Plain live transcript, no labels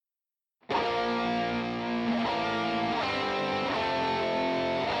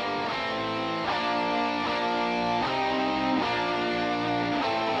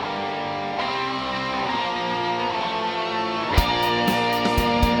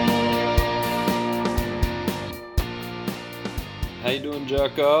you doing,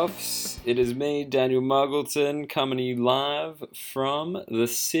 jerk-offs? It is me, Daniel Muggleton, coming to you live from the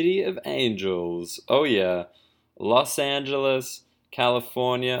City of Angels. Oh yeah, Los Angeles,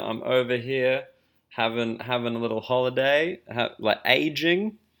 California. I'm over here having a little holiday, like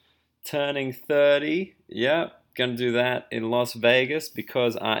aging, turning 30. Yep, gonna do that in Las Vegas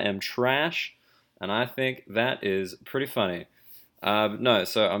because I am trash, and I think that is pretty funny. No,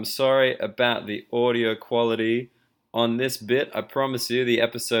 so I'm sorry about the audio quality on this bit. I promise you the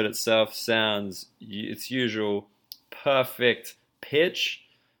episode itself sounds its usual perfect pitch,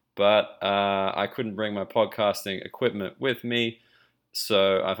 but I couldn't bring my podcasting equipment with me,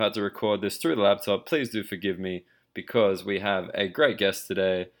 so I've had to record this through the laptop. Please do forgive me because we have a great guest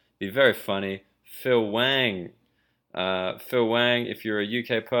today, the very funny Phil Wang. Phil Wang, if you're a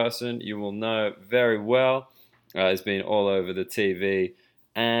UK person, you will know very well. He's been all over the TV.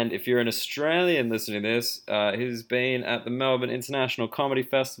 And if you're an Australian listening to this, he's been at the Melbourne International Comedy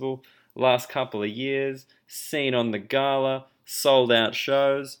Festival the last couple of years, seen on the gala, sold out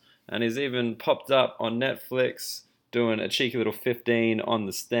shows, and he's even popped up on Netflix doing a cheeky little 15 on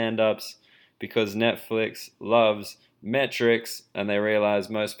the stand-ups because Netflix loves metrics and they realize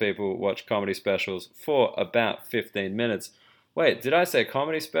most people watch comedy specials for about 15 minutes. Wait, did I say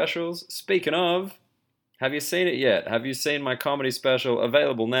comedy specials? Speaking of, have you seen it yet? Have you seen my comedy special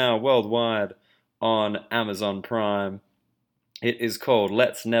available now worldwide on Amazon Prime? It is called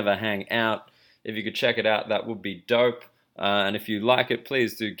Let's Never Hang Out. If you could check it out, that would be dope. And if you like it,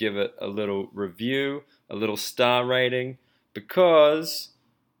 please do give it a little review, a little star rating, because,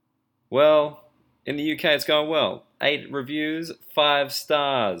 well, in the UK it's going well. 8 reviews, 5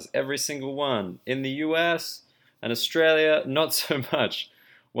 stars, every single one. In the US and Australia, not so much.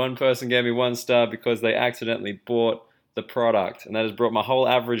 One person gave me 1 star because they accidentally bought the product, and that has brought my whole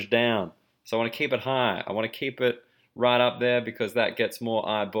average down. So I want to keep it high. I want to keep it right up there because that gets more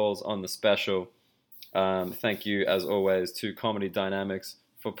eyeballs on the special. Thank you, as always, to Comedy Dynamics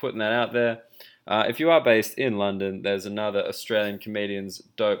for putting that out there. If you are based in London, there's another Australian Comedians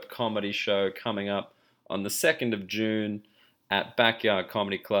Dope comedy show coming up on the 2nd of June at Backyard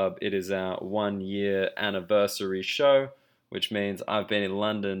Comedy Club. It is our 1-year anniversary show, which means I've been in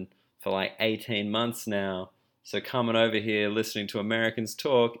London for like 18 months now. So coming over here, listening to Americans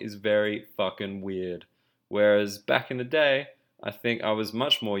talk is very fucking weird. Whereas back in the day, I think I was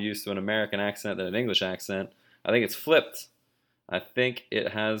much more used to an American accent than an English accent. I think it's flipped. I think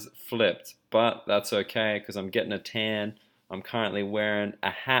it has flipped. But that's okay, because I'm getting a tan. I'm currently wearing a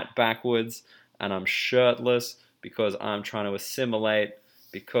hat backwards, and I'm shirtless because I'm trying to assimilate,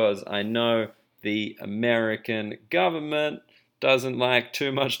 because I know the American government doesn't like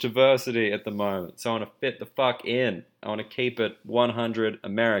too much diversity at the moment. So I want to fit the fuck in. I want to keep it 100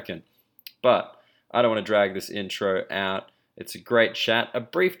 American. But I don't want to drag this intro out. It's a great chat, a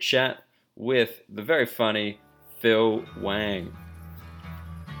brief chat with the very funny Phil Wang.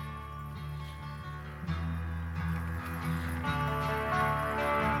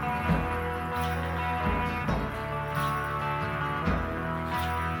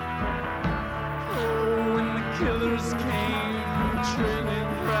 Killers came trailing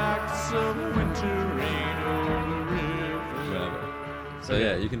back some winter rain over the river. So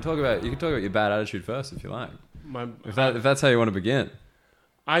yeah, you can talk about your bad attitude first if you like. If that's how you want to begin.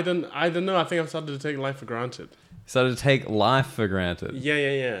 I don't know. I think I've started to take life for granted. Started to take life for granted.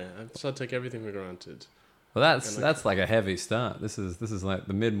 Yeah. I've started to take everything for granted. Well, that's like a heavy start. This is like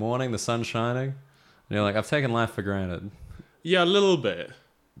the mid morning, the sun's shining, and you're like, I've taken life for granted. Yeah, a little bit.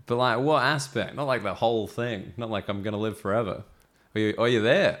 But like, what aspect? Not like the whole thing. Not like I'm gonna live forever. Are you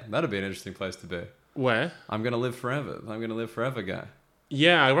there? That'd be an interesting place to be. Where? I'm gonna live forever. I'm gonna live forever, guy.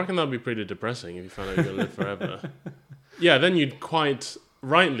 Yeah, I reckon that'd be pretty depressing if you found out you're gonna live forever. Yeah, then you'd quite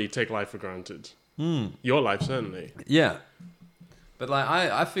rightly take life for granted. Your life, certainly. Yeah. But like,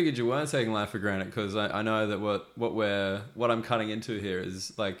 I figured you weren't taking life for granted because I know that what I'm cutting into here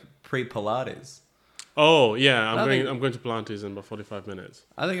is like pre-Pilates. Oh yeah, I'm going to Pilates in about 45 minutes.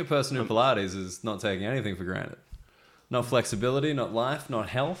 I think a person who Pilates is not taking anything for granted. Not flexibility, not life, not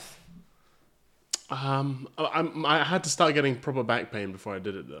health. I had to start getting proper back pain before I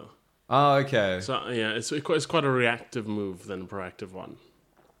did it though. Oh, okay. So yeah, it's quite a reactive move than a proactive one.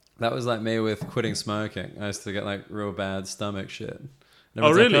 That was like me with quitting smoking. I used to get like real bad stomach shit.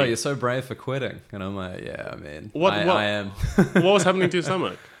 Oh really? Like, oh, you're so brave for quitting, and I'm like, yeah, I mean, I am. What was happening to your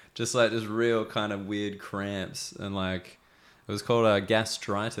stomach? Just real kind of weird cramps, and like it was called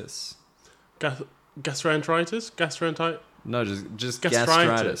gastritis. Gastroenteritis? No, just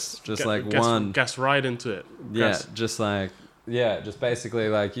gastritis. Just gas right into it. Yeah, just basically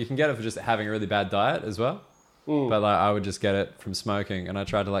like you can get it for just having a really bad diet as well. but like I would just get it from smoking. And I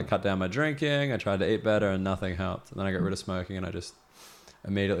tried to like cut down my drinking. I tried to eat better, and nothing helped. And then I got rid of smoking, and I just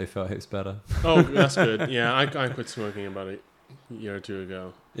immediately felt heaps better. Oh, that's good. Yeah, I quit smoking about a year or two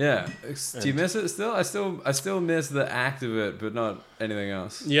ago. Yeah. Do you miss it still? I still miss the act of it, but not anything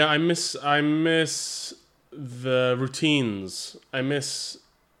else. Yeah, I miss the routines. I miss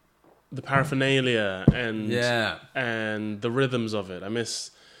the paraphernalia and the rhythms of it. I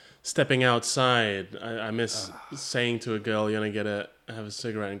miss stepping outside. I miss saying to a girl, "You want to have a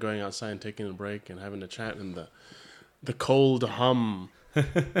cigarette," and going outside and taking a break and having a chat in the cold hum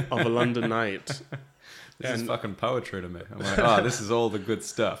of a London night. This is fucking poetry to me. I'm like, oh, this is all the good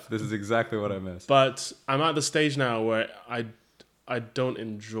stuff. This is exactly what I miss. But I'm at the stage now where I don't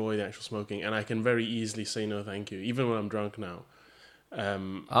enjoy the actual smoking, and I can very easily say no thank you, even when I'm drunk now.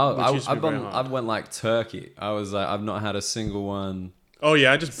 I went like turkey. I was like, I've not had a single one. Oh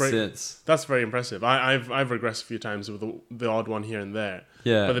yeah, I just break. Since. That's very impressive. I've regressed a few times with the odd one here and there.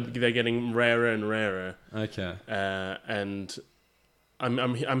 Yeah, but they're getting rarer and rarer. Okay. And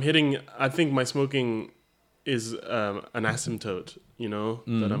I'm hitting. I think my smoking is an asymptote,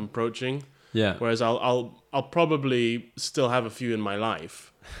 that I'm approaching. Yeah. Whereas I'll probably still have a few in my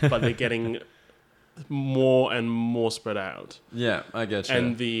life, but they're getting more and more spread out. Yeah, I get you.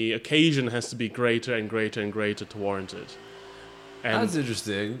 And the occasion has to be greater and greater and greater to warrant it. And that's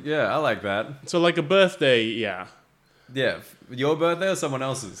interesting. Yeah, I like that. so like a birthday, yeah. Yeah, your birthday or someone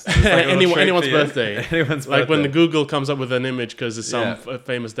else's? Anyone's birthday. Anyone's like birthday. when the Google comes up with an image because it's some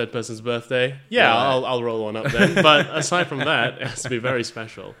famous dead person's birthday. Yeah, I'll roll one up then. But aside from that, it has to be very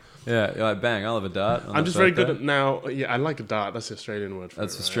special. Yeah, you're like, bang, I'll have a dart. I'm just very good at now. Yeah, I like a dart. That's the Australian word for it.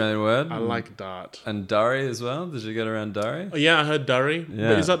 That's the Australian word. I like dart. And durry as well. Did you get around durry? Oh yeah, I heard durry. Yeah.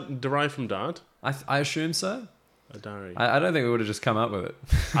 But is that derived from dart? I assume so. A durry. I don't think we would have just come up with it.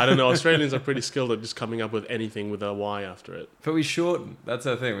 I don't know. Australians are pretty skilled at just coming up with anything with a Y after it. But we shorten. That's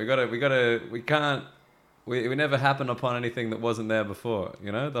our thing. We never happened upon anything that wasn't there before.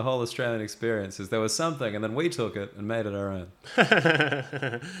 The whole Australian experience is there was something, and then we took it and made it our own.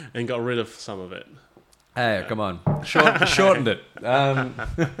 And got rid of some of it. Hey, come on. Shortened it. No.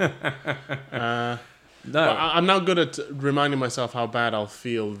 Well, I'm now good at reminding myself how bad I'll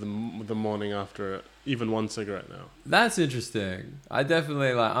feel the morning after even one cigarette now. That's interesting. I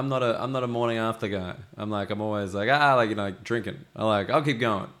definitely I'm not a morning after guy. I'm always drinking. I'll keep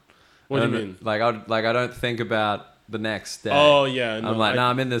going. What do you mean? I don't think about the next day. Oh yeah. No,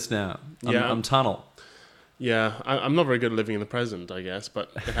 I'm in this now. I'm tunnel. Yeah, I'm not very good at living in the present, I guess, but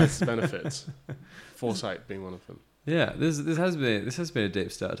it has its benefits. Foresight being one of them. Yeah, this has been a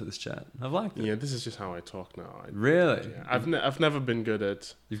deep start to this chat. I've liked it. Yeah, this is just how I talk now. Really? Yeah, I've never been good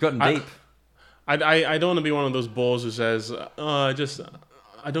at. You've gotten deep. I don't want to be one of those bores who says, I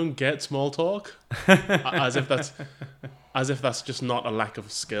don't get small talk, as if that's just not a lack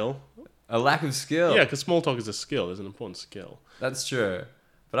of skill. A lack of skill. Yeah, because small talk is a skill. It's an important skill. That's true.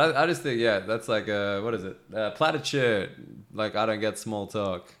 But I just think, that's like what is it? Platitude. Like, I don't get small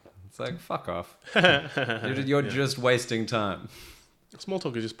talk. It's like, fuck off. You're just wasting time. Small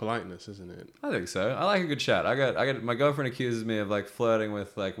talk is just politeness, isn't it? I think so. I like a good chat. I got my girlfriend accuses me of flirting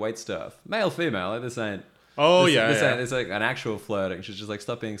with wait stuff. Male, female. This ain't. Oh this, yeah. This yeah. ain't. It's like an actual flirting. She's just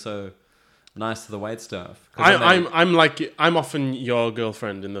stop being so nice to the wait stuff. I'm often your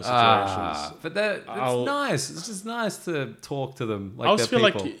girlfriend in those situations. But it's nice. It's just nice to talk to them like I always they're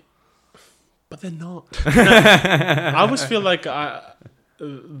feel people. But they're not. I always feel like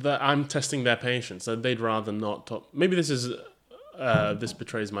that I'm testing their patience. That they'd rather not talk. Maybe this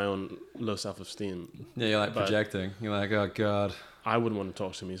betrays my own low self-esteem. Yeah, you're projecting. You're like, oh god. I wouldn't want to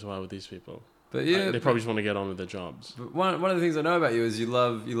talk to me, so why would these people? But they probably just want to get on with their jobs. But one of the things I know about you is you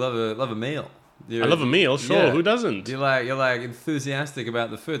love a meal. I love a meal, sure. Yeah. Who doesn't? You're enthusiastic about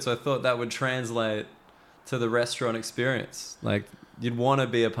the food, so I thought that would translate to the restaurant experience. Like you'd want to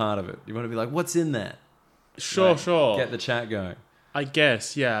be a part of it. You want to be like, what's in that? Sure. Get the chat going. I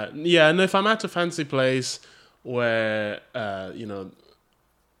guess, yeah. And if I'm at a fancy place where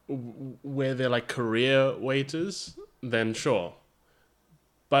where they're like career waiters, then sure.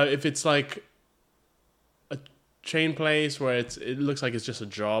 But if it's like a chain place where it looks like it's just a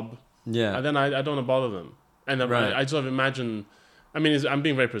job, then I don't want to bother them. And I sort of imagine. I mean, I'm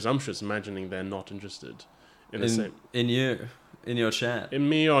being very presumptuous, imagining they're not interested in your chat, in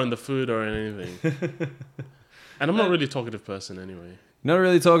me or in the food or in anything. And I'm not really a talkative person anyway. Not a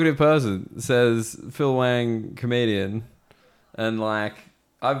really talkative person, says Phil Wang, comedian, and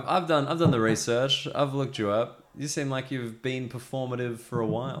I've done the research. I've looked you up. You seem like you've been performative for a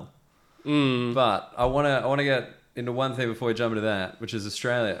while. But I wanna get into one thing before we jump into that, which is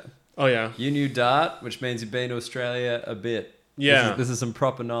Australia. Oh, yeah. You knew Dart, which means you've been to Australia a bit. Yeah. This is some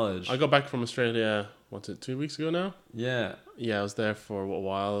proper knowledge. I got back from Australia, 2 weeks ago now? Yeah. Yeah, I was there for a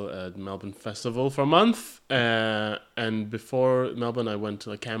while at Melbourne Festival for a month. And before Melbourne, I went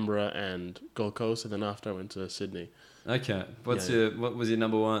to Canberra and Gold Coast. And then after, I went to Sydney. Okay. What was your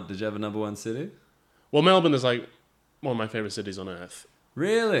number one? Did you have a number one city? Well, Melbourne is like one of my favorite cities on earth.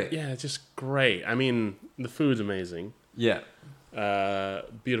 Really? Yeah, it's just great. I mean, the food's amazing. Yeah.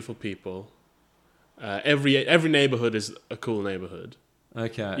 Beautiful people. Every neighborhood is a cool neighborhood.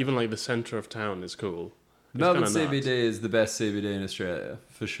 Okay. Even like the center of town is cool. It's Melbourne kinda CBD nuts. is the best CBD in Australia,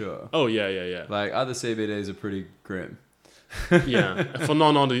 for sure. Oh, yeah. Like, other CBDs are pretty grim. Yeah. For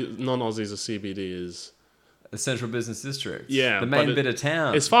non-Aussies, a CBD is... The central business district. Yeah. The main bit of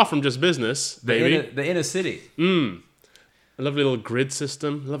town. It's far from just business, baby. The inner city. A lovely little grid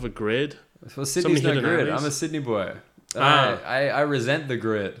system. Love a grid. Well, Sydney's no hidden grid. alleys. I'm a Sydney boy. Ah. I resent the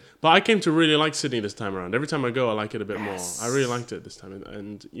grid. But I came to really like Sydney this time around. Every time I go, I like it a bit more. I really liked it this time.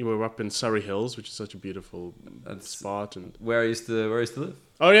 And you were up in Surrey Hills, which is such a beautiful spot. And Where I used to live.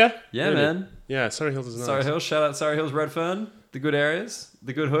 oh, yeah? Yeah, Really? man. Yeah, Surrey Hills is nice. Surrey Hills. Shout out Surrey Hills, Redfern. The good areas.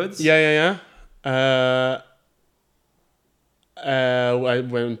 The good hoods. Yeah. I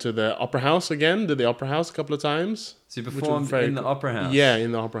went to the Opera House again. Did the Opera House a couple of times. So you which was performed very in the cool. Opera House. Yeah,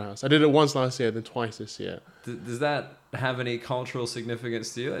 in the Opera House. I did it once last year, then twice this year. Does that have any cultural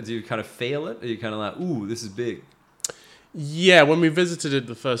significance to you? Do you kind of feel it? Are you kind of like, ooh, this is big? Yeah, when we visited it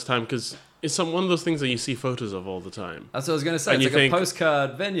the first time, because it's one of those things that you see photos of all the time. That's what I was going to say. And It's you like think- a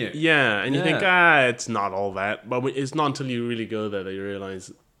postcard venue. Yeah, and you think, Yeah. it's not all that. But it's not until you really go there that you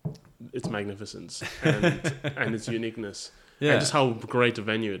realize its magnificence and its uniqueness. Yeah. And just how great a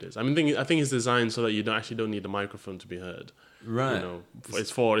venue it is. I mean, I think it's designed so that you don't need a microphone to be heard. Right. You know, it's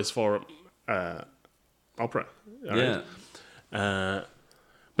for opera. Right? Yeah.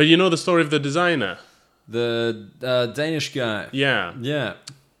 But you know the story of the designer. The Danish guy. Yeah. Yeah.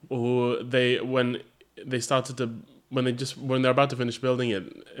 Who when they're about to finish building it,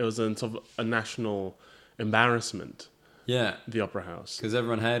 it was sort of a national embarrassment. Yeah. The Opera House. Because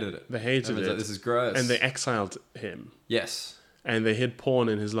everyone hated it. They hated Everyone's it. like, this is gross. And they exiled him. Yes. And they hid porn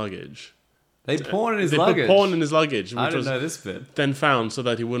in his luggage. They porn in his They luggage. put porn in his luggage, I which didn't was know this bit. then found so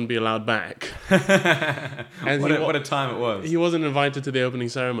that he wouldn't be allowed back. And What a time it was. He wasn't invited to the opening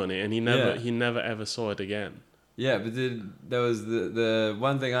ceremony, and he Yeah. never ever saw it again. Yeah, but there was the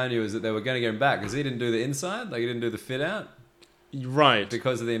one thing I knew is that they were going to get him back because he didn't do the inside, like he didn't do the fit out Right.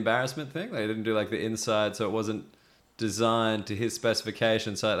 because of the embarrassment thing. They didn't do like the inside, so it wasn't designed to his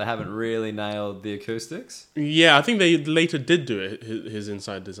specifications. So they haven't really nailed the acoustics. Yeah, I think they later did do it, his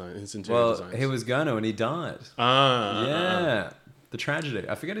inside design, his interior Well, designs. he was going to, and he died. Yeah. The tragedy.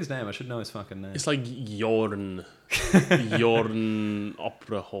 I forget his name. I should know his fucking name. It's like Jorn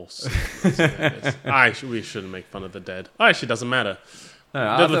Opera House. We shouldn't make fun of the dead. Actually, it doesn't matter.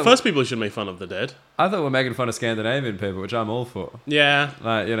 No, They're the first people who should make fun of the dead. I thought we were making fun of Scandinavian people, which I'm all for. Yeah.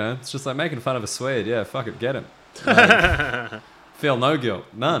 Like, it's just like making fun of a Swede. Yeah, fuck it, get him. Like, feel no guilt.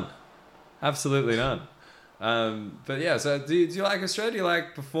 None. Absolutely none. But yeah, so do you like Australia? Do you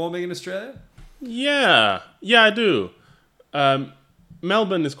like performing in Australia? Yeah, I do.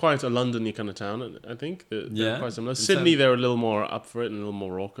 Melbourne is quite a London-y kind of town, I think. They're quite similar. Sydney, they're a little more up for it and a little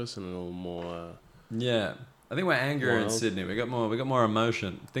more raucous and a little more... Yeah. I think we're angrier in Wild. Sydney. We got more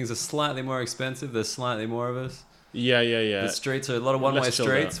emotion. Things are slightly more expensive. There's slightly more of us. Yeah. The streets are a lot of one-way Less chilled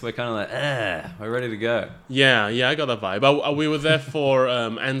streets. out. We're kind of like, we're ready to go. Yeah, I got that vibe. We were there for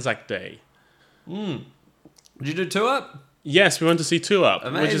Anzac Day. Did you do Two Up? Yes, we went to see Two Up,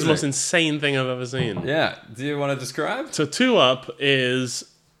 which is Amazing. the most insane thing I've ever seen. Yeah. Do you want to describe? So Two Up it's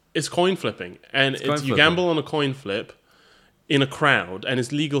coin flipping, and It's coin you flipping. gamble on a coin flip in a crowd, and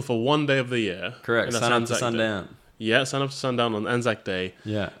it's legal for one day of the year. Correct. and that's Sun up to Anzac Day. sundown. Yeah, sun up to sundown on Anzac Day.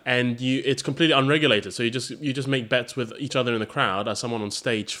 Yeah. And it's completely unregulated, so you just make bets with each other in the crowd as someone on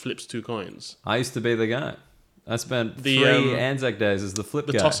stage flips two coins. I used to be the guy. I spent The, 3 Anzac days as the flip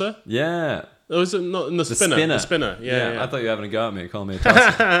the guy. tosser? Yeah. Oh, is it not the spinner? The spinner. Yeah. I thought you were having a go at me, calling me a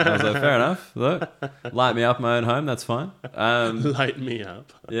tosser. I was like, fair enough. Look, light me up in my own home. That's fine. Light me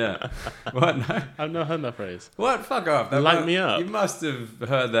up. Yeah. What? No. I've not heard that phrase. What? Fuck off. Light me up. You must have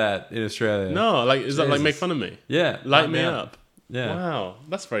heard that in Australia. No, is that like Jesus. make fun of me? Yeah. Light me up. Yeah. Wow,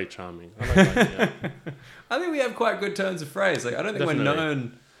 that's very charming. I like light me up. I think we have quite good turns of phrase. Like, I don't think we're Definitely.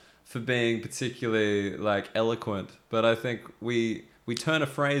 known for being particularly like eloquent, but I think we turn a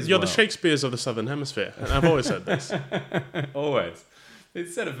phrase. You're well. the Shakespeares of the Southern Hemisphere, and I've always said this. Always.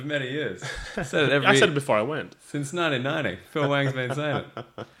 He's said it for many years. Said it I said it before I went. since 1990. Phil Wang's been saying it.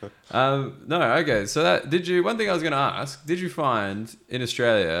 No, okay. So one thing I was going to ask, did you find in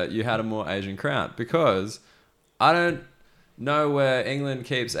Australia you had a more Asian crowd? Because I don't know where England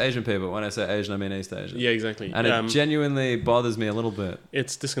keeps Asian people. When I say Asian, I mean East Asian. Yeah, exactly. And it genuinely bothers me a little bit.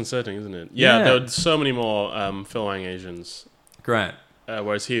 It's disconcerting, isn't it? Yeah, there are so many more Phil Wang Asians. Great.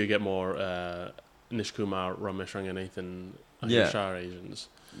 Whereas here you get more Nish Kumar, Ramesh Ranganathan, Shah Asians.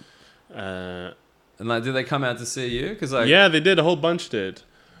 And like, did they come out to see you? Cause yeah, they did. A whole bunch did.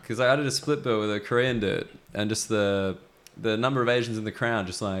 Because I did a split bill with a Korean dude, and just the number of Asians in the crowd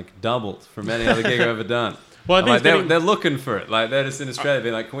just like doubled from any other gig I've ever done. Well, I think they're looking for it. Like they're just in Australia,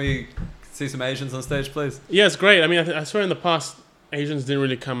 being like, "Can we see some Asians on stage, please?" Yeah, it's great. I mean, I swear in the past Asians didn't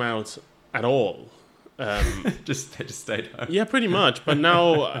really come out at all. They just stayed home. Yeah, pretty much. But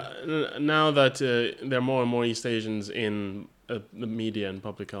now, now that there are more and more East Asians in the media and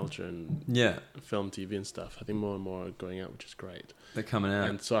public culture and film, TV, and stuff, I think more and more are going out, which is great. They're coming out.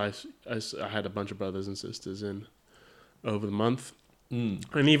 And so I had a bunch of brothers and sisters in over the month,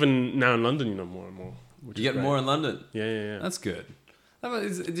 and even now in London, more and more. You get more in London. Yeah. That's good.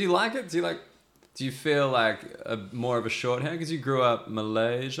 Do you like it? Do you feel like more of a shorthand because you grew up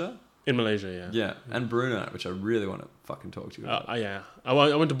Malaysia? In Malaysia, yeah. Yeah, and Brunei, which I really want to fucking talk to you about. Yeah. I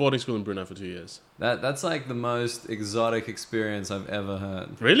went to boarding school in Brunei for 2 years. That's like the most exotic experience I've ever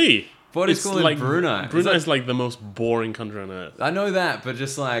heard. Really? Boarding school in Brunei. Brunei is like the most boring country on earth. I know that, but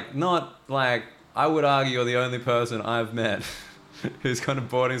just like, not like, I would argue you're the only person I've met who's gone to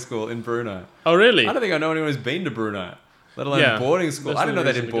boarding school in Brunei. Oh, really? I don't think I know anyone who's been to Brunei, let alone boarding school. I didn't know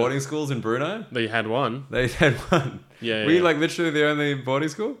they did boarding schools in Brunei. They had one. They had one. Yeah. Were you like literally the only boarding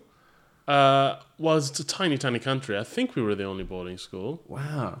school? Well, it's a tiny, tiny country. I think we were the only boarding school.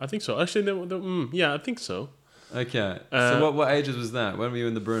 Wow. I think so. Actually, yeah, I think so. Okay. So what ages was that? When were you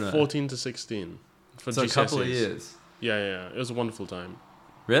in the Brunei? 14 to 16. For so GCSEs. A couple of years. Yeah. It was a wonderful time.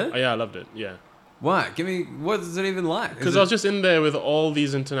 Really? Yeah, I loved it. Yeah. Why? What is it even like? Because I was just in there with all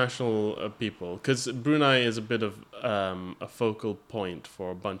these international people. Because Brunei is a bit of a focal point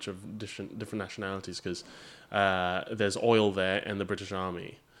for a bunch of different nationalities. Because there's oil there and the British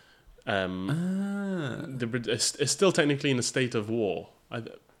Army. It's still technically in a state of war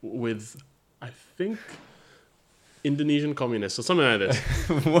with, I think, Indonesian communists or something like this.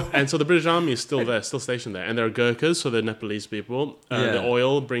 And so the British Army is still there, still stationed there, and there are Gurkhas, so they're Nepalese people. The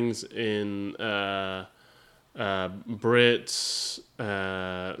oil brings in Brits,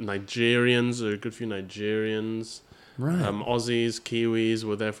 Nigerians. There are a good few Nigerians. Right. Aussies, Kiwis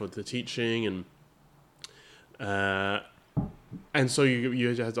were there for the teaching, and so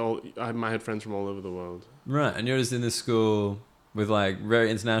you had I had friends from all over the world. Right, and you're just in this school with like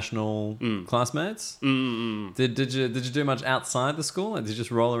very international classmates. Did you do much outside the school? Like, did you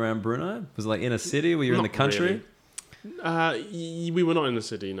just roll around Brunei? Was it like in a city? Were you in the country? Really. We were not in the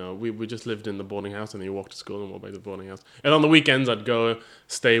city. No, we just lived in the boarding house, and then you walked to school and walked back to the boarding house. And on the weekends, I'd go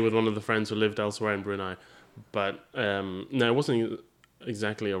stay with one of the friends who lived elsewhere in Brunei. But no, it wasn't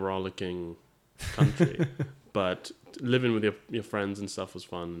exactly a rollicking country. But living with your friends and stuff was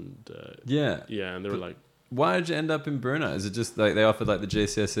fun. And, yeah, and they were like, why did you end up in Brunei? Is it just like they offered like the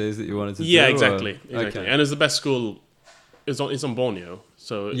GCSEs that you wanted to do? Yeah, exactly. Okay. And it's the best school. It's on Borneo,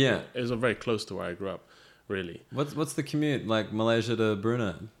 so it's very close to where I grew up. Really. What's the commute like Malaysia to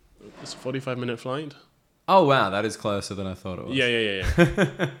Brunei? It's a 45-minute flight. Oh wow, that is closer than I thought it was. Yeah.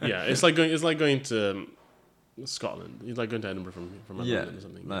 Yeah, it's like going to Scotland. It's like going to Edinburgh from London or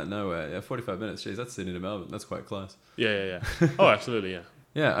something. No way. Yeah, 45 minutes. Jeez, that's Sydney to Melbourne. That's quite close. Yeah. Oh, absolutely. Yeah.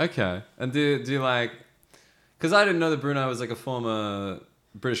 Yeah. Okay. And do you like? Because I didn't know that Brunei was like a former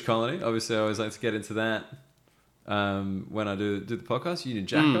British colony. Obviously, I always like to get into that when I do the podcast. Union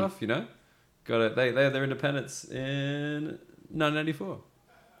Jack off, Got it. Their independence in 1994.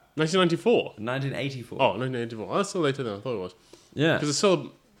 1994? 1984. Oh, 1984. Oh, that's still later than I thought it was. Yeah. Because it's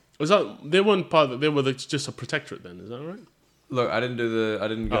still... they weren't part of they were just a protectorate then, is that right? Look, I didn't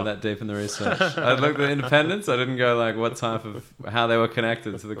go that deep in the research. I looked at independence. I didn't go like what type of... how they were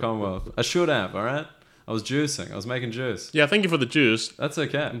connected to the Commonwealth. I should have, all right? I was juicing. I was making juice. Yeah, thank you for the juice. That's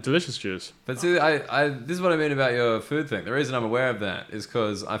okay. Delicious juice. But see, this is what I mean about your food thing. The reason I'm aware of that is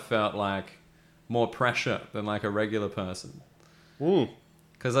because I felt like more pressure than like a regular person.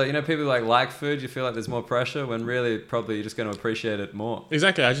 Because people like food, you feel like there's more pressure when really probably you're just going to appreciate it more.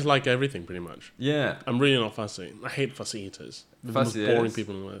 Exactly. I just like everything pretty much. Yeah. I'm really not fussy. I hate fussy eaters. The most boring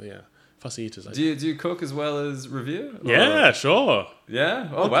people in the world. Yeah. Fussy eaters. Do you cook as well as review? Yeah, sure. Yeah?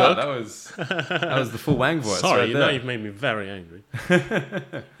 Oh, wow. That was the full Wang voice. Sorry, right now you've made me very angry.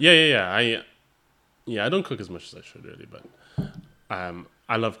 Yeah. I don't cook as much as I should really, but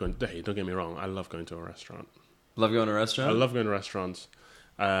I love going. Hey, don't get me wrong. I love going to a restaurant. Love going to a restaurant? I love going to restaurants.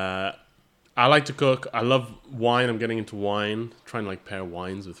 I like to cook. I love wine. I'm getting into wine. Trying to like pair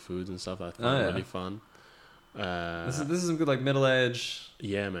wines with foods and stuff. I find really fun. This is some good like middle age.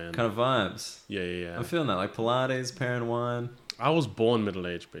 Yeah, man. Kind of vibes. Yeah. I'm feeling that like Pilates, pairing wine. I was born middle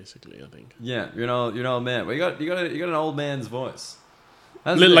aged, basically. I think. Yeah, you're an old man. Well, you got an old man's voice.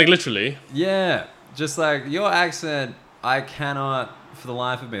 Like literally. Yeah, just like your accent, I cannot for the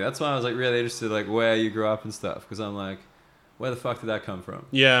life of me. That's why I was like really interested, like where you grew up and stuff, because I'm like, where the fuck did that come from?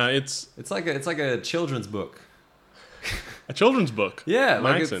 Yeah, it's like a children's book. A children's book. Yeah,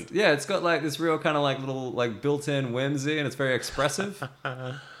 my like accent. It's got like this real kind of like little like built-in whimsy, and it's very expressive. You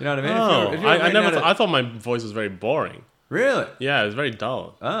know what I mean? Oh, if you're I thought my voice was very boring. Really? Yeah, it was very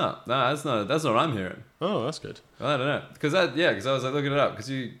dull. Oh, no, that's not what I'm hearing. Oh, that's good. I don't know, because I was like looking it up, because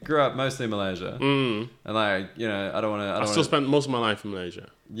you grew up mostly in Malaysia, and like I still spent most of my life in Malaysia.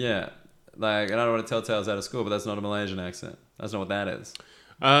 Yeah, like, and I don't want to tell tales out of school, but that's not a Malaysian accent. That's not what that is.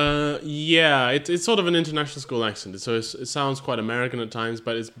 Yeah, it's sort of an international school accent. So it sounds quite American at times,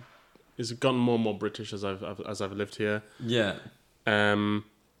 but it's gotten more and more British as I've lived here. Yeah.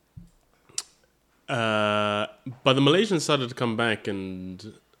 But the Malaysians started to come back,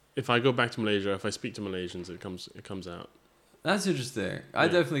 and if I go back to Malaysia, if I speak to Malaysians, it comes out. That's interesting. I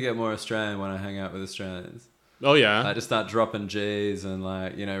definitely get more Australian when I hang out with Australians. Oh yeah. I just start dropping G's and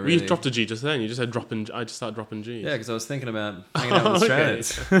like, you know, really... You dropped a G just then. You just said dropping. I just started dropping G's. Yeah, because I was thinking about hanging out with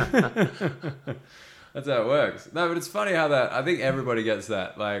Australians. That's how it works. No, but it's funny how I think everybody gets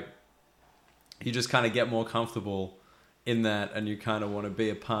that. Like, you just kind of get more comfortable in that, and you kind of want to be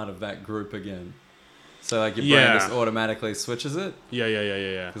a part of that group again. So like your brain just automatically switches it.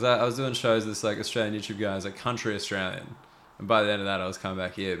 Yeah. Because I was doing shows with this like Australian YouTube guy, like country Australian. And by the end of that, I was coming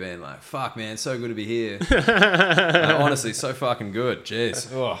back here being like, fuck, man, so good to be here. Honestly, so fucking good. Jeez.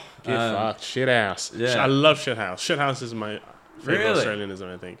 Get fucked. Shit house. Yeah. I love shit house. Shit house is my favorite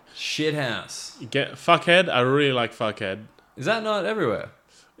Australianism, I think. Shit house. You get fuckhead. I really like fuckhead. Is that not everywhere?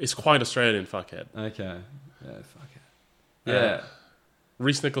 It's quite Australian, fuckhead. Okay. Yeah, fuckhead. Yeah.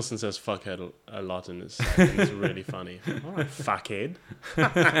 Reese Nicholson says fuckhead a lot in his set. It's really funny. All right, fuckhead.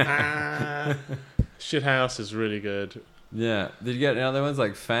 Shit house is really good. Yeah. Did you get any other ones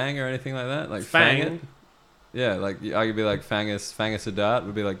like Fang or anything like that? Like Fang? It? Yeah, like I could be like Fangus a dart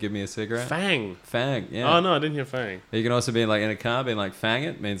would be like give me a cigarette. Fang. Yeah. Oh no, I didn't hear Fang. You can also be like in a car being like Fang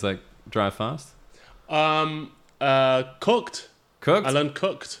it means like drive fast. Cooked. Cooked? I learned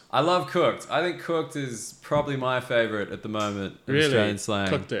cooked. I love cooked. I think cooked is probably my favorite at the moment in Really? Australian slang.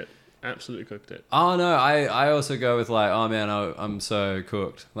 Cooked it. Absolutely cooked it. Oh no, I also go with like, oh man, I'm so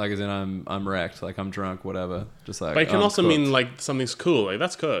cooked. Like as in I'm wrecked, like I'm drunk, whatever. Just like. But it can also cooked. mean like something's cool. Like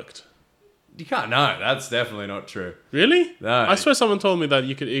that's cooked. You can't. No, that's definitely not true. Really? No. I swear someone told me that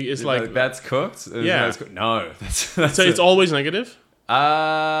you could. It's like that's cooked. Yeah. That's cooked. No, that's so it's always negative.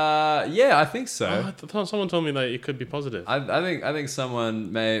 Yeah, I think so. Oh, I thought someone told me that it could be positive. I think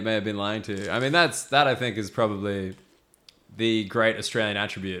someone may have been lying to you. I mean, that I think is probably the great Australian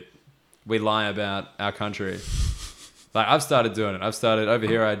attribute. We lie about our country. Like I've started doing it. I've started over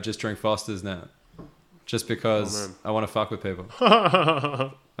here. I just drink Fosters now, just because I want to fuck with people.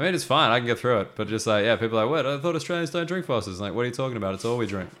 I mean, it's fine. I can get through it. But just like, people are like, what? I thought Australians don't drink Fosters. I'm like, what are you talking about? It's all we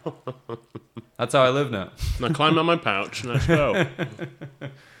drink. That's how I live now. Now climb on my pouch and let's go.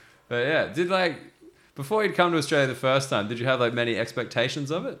 But yeah, before you'd come to Australia the first time, did you have like many expectations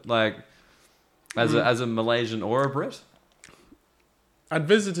of it? Like as a Malaysian or a Brit? I'd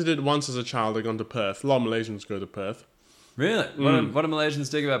visited it once as a child. I'd gone to Perth. A lot of Malaysians go to Perth. Really? What do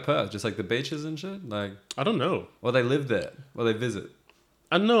Malaysians dig about Perth? Just like the beaches and shit? Like I don't know. Or they live there? Or they visit?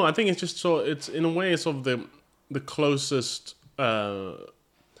 I don't know. I think it's just it's in a way it's sort of the closest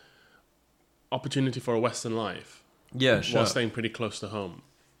opportunity for a Western life. Yeah, sure. While staying pretty close to home.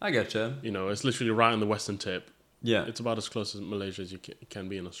 I get you. You know, it's literally right on the western tip. Yeah. It's about as close as Malaysia as you can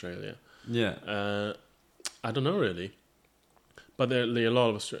be in Australia. Yeah. I don't know really. But there are a lot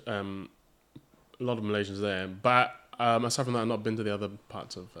of Malaysians there. But aside from that, I've not been to the other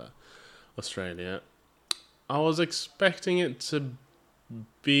parts of Australia. I was expecting it to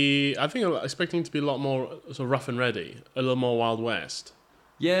be... I think I was expecting it to be a lot more sort of rough and ready. A little more Wild West.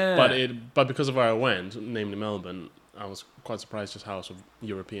 Yeah. But because of where I went, namely Melbourne, I was quite surprised just how sort of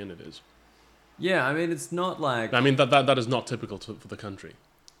European it is. Yeah, I mean, it's not like... I mean, that is not typical for the country.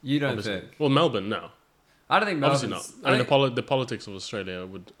 You don't obviously. think? Well, Melbourne, no. I don't think Melbourne's... Obviously not. I mean, the politics of Australia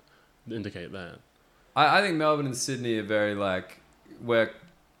would indicate that. I think Melbourne and Sydney are very, like... We're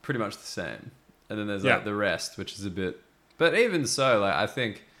pretty much the same. And then there's, like, the rest, which is a bit... But even so, like, I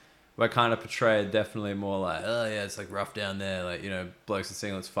think we're kind of portrayed definitely more like, oh yeah, it's like rough down there, like, you know, blokes and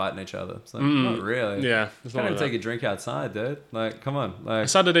singlets fighting each other. It's like, not really. Yeah, it's Can't not even like take a drink outside, dude. Like, come on. that. A Like,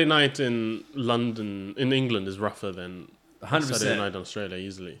 Saturday night in London, in England, is rougher than a 100%. Saturday night in Australia,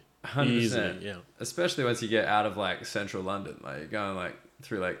 easily. 100%. Easily, yeah. Especially once you get out of like central London, like you're going like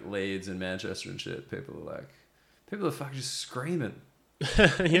through like Leeds and Manchester and shit. People are fucking just screaming.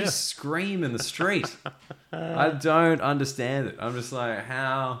 They Yeah. just scream in the street. I don't understand it. I'm just like,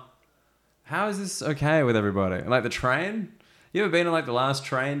 how is this okay with everybody? And like the train. You ever been on like the last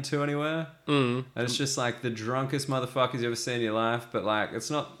train to anywhere? And it's just like the drunkest motherfuckers you ever seen in your life. But like it's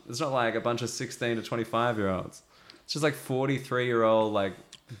not like a bunch of 16 to 25-year-olds. It's just like 43-year-old like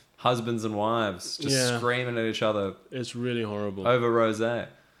husbands and wives just screaming at each other It's really horrible. over rosé.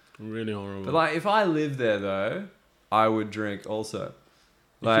 Really horrible. But like if I lived there though, I would drink also.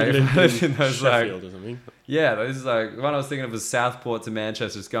 Like if you if I lived in lived those Sheffield like or something. yeah, this is like one I was thinking of was Southport to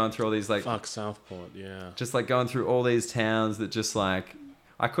Manchester, just going through all these like Fuck Southport, yeah. just like going through all these towns that just like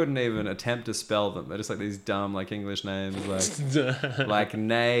I couldn't even attempt to spell them. They're just like these dumb like English names like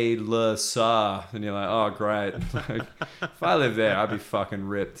Nay Le Sa, and you're like, oh great. Like, if I lived there, I'd be fucking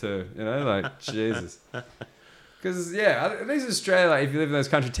ripped too. You know, like Jesus. Because yeah, at least Australia, like if you live in those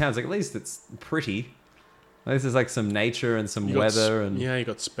country towns, like at least it's pretty. At least there's like some nature and some weather and yeah, you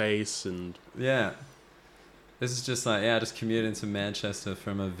got space and yeah. This is just like just commuting to Manchester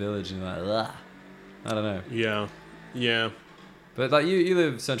from a village and you're like, ugh. I don't know. yeah. But like you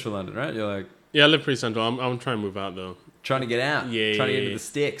live central London, right? You're like Yeah, I live pretty central. I'm trying to move out though. trying to get out. Yeah, Trying to get yeah. into the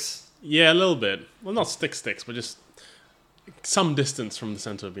sticks. Yeah, a little bit. Well, not sticks, but just some distance from the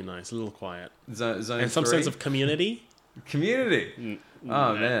center would be nice. A little quiet. Zone And some 3? sense of community. Community.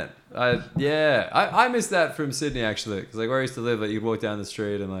 Oh man, I miss that from Sydney actually, because like where I used to live, like you'd walk down the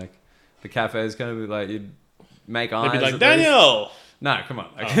street and like the cafes kind of be like you'd make eyes. They'd be like, at Daniel! least. No, come on.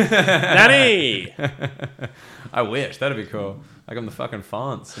 Like, Danny! I wish that'd be cool. Like I'm the fucking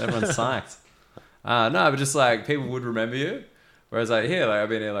Fonz. Everyone's psyched. No, but just like people would remember you. Whereas like here, like I've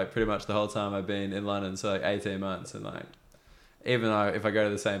been here like pretty much the whole time I've been in London, so like 18 months, and like even though if I go to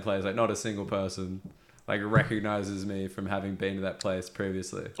the same place, like not a single person like recognizes me from having been to that place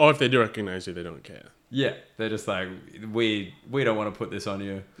previously. Or if they do recognize you, they don't care. Yeah, they're just like we don't want to put this on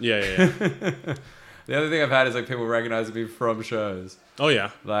you. Yeah. The other thing I've had is like people recognizing me from shows, Oh,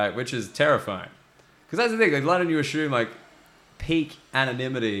 yeah. like which is terrifying. Because that's the thing, like London, you assume like peak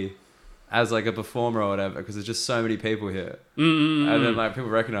anonymity as like a performer or whatever, because there's just so many people here, and then like people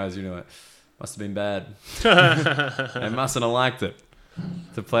recognize you, like must have been bad. They mustn't have liked it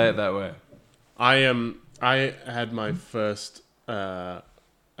to play it that way. I had my first getting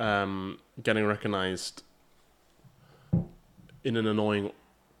recognized in an annoying.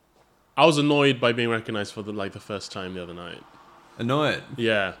 I was annoyed by being recognized for the first time the other night. Annoyed.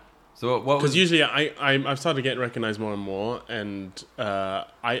 Yeah. So what was? Because usually I've started getting recognized more and more, and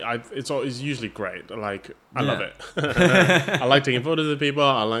it's usually great. Like I love it. I like taking photos of people.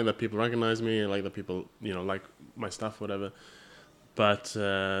 I like that people recognize me. I like that people like my stuff, whatever. But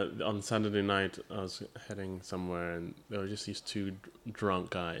on Saturday night, I was heading somewhere, and there were just these two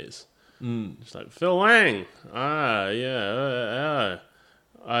drunk guys. Just like, Phil Wang. Yeah.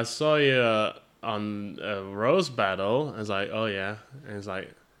 I saw you on a Rose Battle. I was like, oh, yeah. And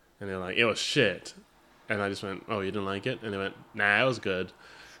they're like, it was shit. And I just went, oh, you didn't like it? And they went, nah, it was good.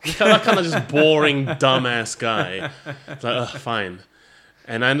 That kind of just boring, dumbass guy. It's like, fine.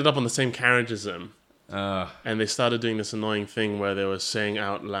 And I ended up on the same carriage as them. And they started doing this annoying thing where they were saying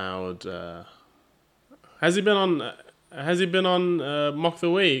out loud, has he been on Mock the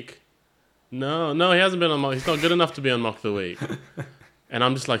Week? No, he hasn't been on Mock. He's not good enough to be on Mock the Week. And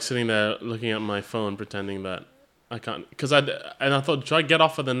I'm just like sitting there looking at my phone, pretending that I can't. I thought, should I get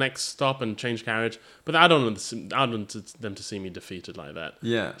off at the next stop and change carriage? But I don't want them to see me defeated like that.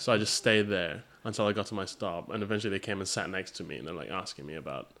 Yeah. So I just stayed there until I got to my stop, and eventually they came and sat next to me, and they're like asking me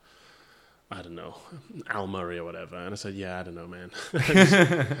about, I don't know, Al Murray or whatever. And I said, yeah, I don't know, man.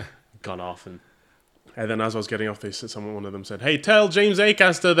 Got off, and then as I was getting off, one of them said, hey, tell James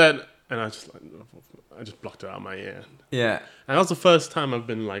Acaster that, and I just blocked it out of my ear. Yeah. And that was the first time I've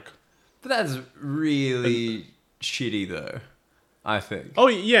been like... But that's really shitty, though, I think. Oh,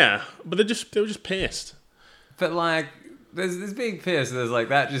 yeah. But they were just pissed. But, like, there's being pissed. There's, like,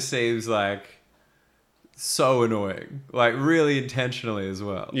 that just seems, like, so annoying. Like, really intentionally as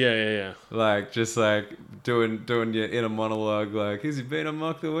well. Yeah. Like, just, like, doing your inner monologue, like, has he been on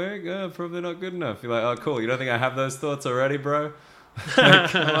Mock the Week? Oh, probably not good enough. You're like, oh, cool. You don't think I have those thoughts already, bro? Like,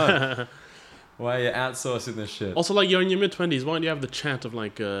 come on. Why are you outsourcing this shit? Also, like, you're in your mid-20s. Why don't you have the chat of,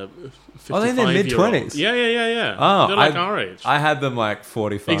 like, 55-year-old? Oh, they're in their mid-20s? Yeah. Oh, they're like our age. I had them like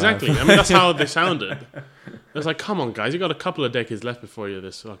 45. Exactly. I mean, that's how they sounded. It's like, come on, guys. You got a couple of decades left before you're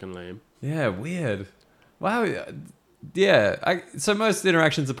this fucking lame. Yeah, weird. Wow. Yeah. So most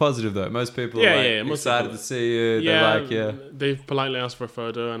interactions are positive, though. Most people are most excited people, to see you. Yeah, They're like, yeah. They politely ask for a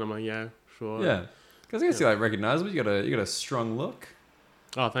photo, and I'm like, yeah, sure. Yeah. Because I guess you're like recognizable. You got a strong look.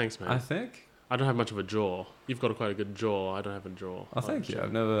 Oh, thanks, man. I think. I don't have much of a jaw. You've got quite a good jaw. I don't have a jaw. Oh, thank you.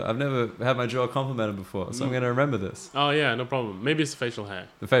 I've never had my jaw complimented before, so I'm going to remember this. Oh yeah, no problem. Maybe it's the facial hair.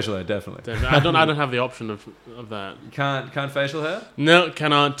 The facial hair, definitely. I don't have the option of that. You can't facial hair? No,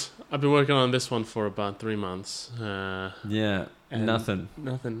 cannot. I've been working on this one for about 3 months. Yeah. Nothing.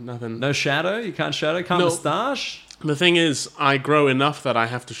 Nothing. No shadow? You can't shadow? Can't moustache? The thing is, I grow enough that I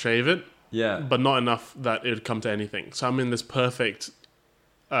have to shave it. Yeah. But not enough that it would come to anything. So I'm in this perfect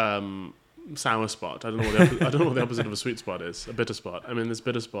sour spot. I don't know what the opposite of a sweet spot is. A bitter spot. I'm in this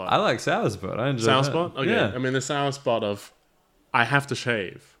bitter spot. I like sour spot. I enjoy sour that. spot? Okay. Yeah. I'm in the sour spot of I have to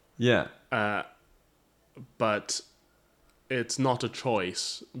shave. Yeah. But it's not a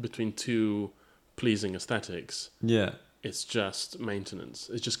choice between two pleasing aesthetics. Yeah. It's just maintenance.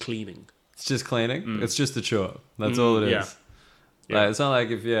 It's just cleaning. It's just cleaning? It's just a chore. That's all it is. Yeah. Like, it's not like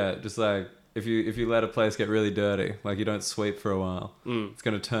if you let a place get really dirty, like you don't sweep for a while, it's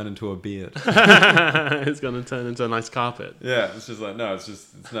going to turn into a beard. It's going to turn into a nice carpet. Yeah, it's just like, no, it's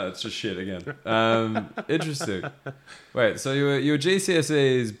just shit again. Interesting. Wait, so you were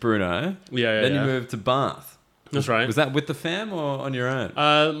GCSEs Brunei. Yeah. Then you moved to Bath. That's right. Was that with the fam or on your own?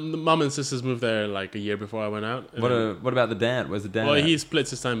 Mum and sisters moved there like a year before I went out. What about the dad? Where's the dad? Well, at? he splits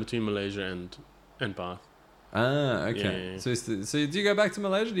his time between Malaysia and Bath. Ah, okay. Yeah. So do you go back to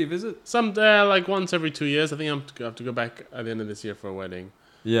Malaysia? Do you visit? Like once every 2 years. I think I have to go back at the end of this year for a wedding.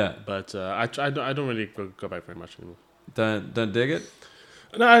 Yeah. But I don't really go back very much anymore. Don't dig it?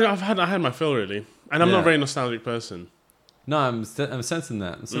 No, I had my fill really, and I'm not a very nostalgic person. No, I'm sensing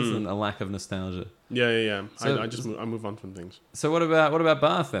that. I'm sensing a lack of nostalgia. Yeah. So, I move on from things. So what about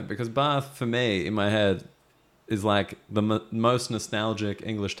Bath then? Because Bath, for me, in my head, is like the most nostalgic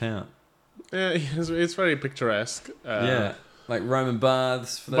English town. Yeah, it's very picturesque. Yeah, like Roman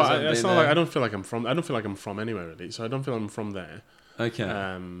baths. For those But it's not there. like I don't feel like I'm from anywhere really. So I don't feel I'm from there. Okay.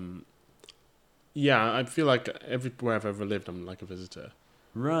 Yeah, I feel like everywhere I've ever lived, I'm like a visitor.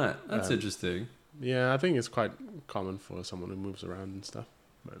 Right, that's interesting. Yeah, I think it's quite common for someone who moves around and stuff.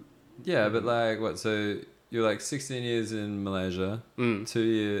 But, Yeah, but like what? So you're like 16 years in Malaysia, 2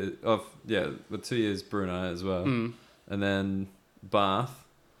 years off. Yeah, with 2 years Brunei as well, and then Bath,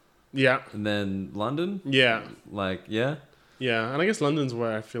 yeah, and then London. yeah, Like yeah, and I guess London's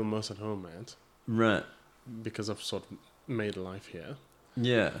where I feel most at home at right. because I've sort of made a life here.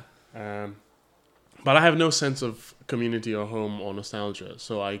 Yeah, But I have no sense of community or home or nostalgia,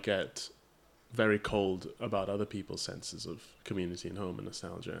 so I get very cold about other people's senses of community and home and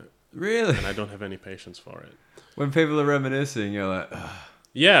nostalgia. really. And I don't have any patience for it. When people are reminiscing, you're like, ugh.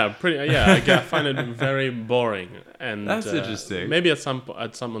 Yeah, I find it very boring, and That's interesting. Maybe on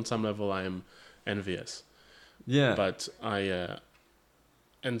some level I am envious. Yeah, But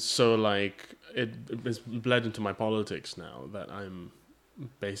and so like it's bled into my politics now that I'm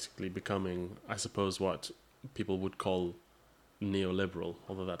basically becoming, I suppose, what people would call neoliberal,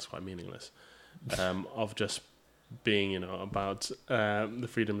 although that's quite meaningless. Of just being, about the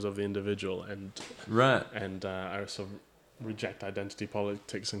freedoms of the individual and right. I sort of reject identity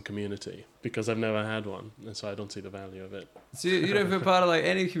politics and community because I've never had one, and so I don't see the value of it. So you don't feel part of like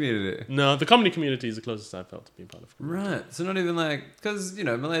any community. No, the comedy community is the closest I've felt to being part of. Community. Right. So not even like, because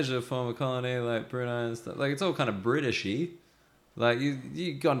Malaysia, a former colony, like Brunei and stuff. Like it's all kind of Britishy. Like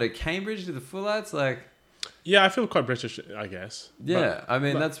you gone to Cambridge to the Fullites, like. Yeah, I feel quite British, I guess. Yeah, I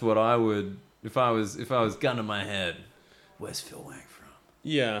mean that's what I would if I was gun to my head. Where's Phil Wang from?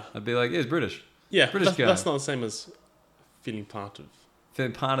 Yeah, I'd be like, yeah, he's British. yeah. British guy. That's not the same as feeling part of.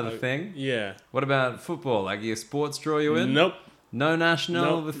 Feeling part of the thing. Yeah. What about football? Like your sports draw you in? Nope. No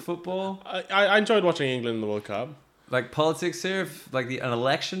national Nope. with football. I enjoyed watching England in the World Cup. Like politics here, if, like an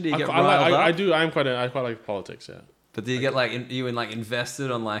election, do you get riled up? I do. I quite like politics. Yeah. But do you get like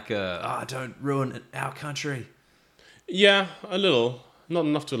invested on like don't ruin our country? Yeah, a little. Not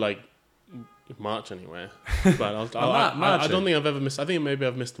enough to like march anywhere. But I don't think I've ever missed. I think maybe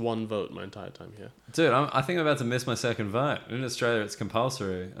I've missed one vote my entire time here. Dude, I think I'm about to miss my second vote. In Australia, it's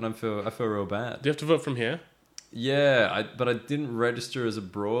compulsory, and I feel real bad. Do you have to vote from here? Yeah, but I didn't register as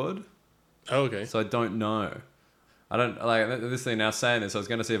abroad, Oh, okay. so I don't know. I don't like this thing now. Saying this, I was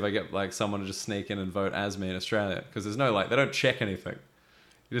going to see if I get like someone to just sneak in and vote as me in Australia because there's no they don't check anything.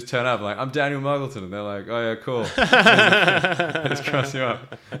 You just turn up like, I'm Daniel Muggleton, and they're like, oh yeah, cool. They just cross you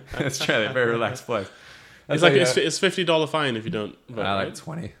up. Australia, very relaxed place. It's like it's $50 fine if you don't vote. Like right?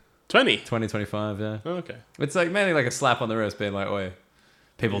 20. 20? 20, 25, yeah. Oh, okay. It's like mainly like a slap on the wrist, being like, "Oi,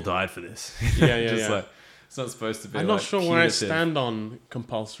 people died for this." Yeah, Just yeah. like it's not supposed to be. I'm not like, sure where I punitive. stand on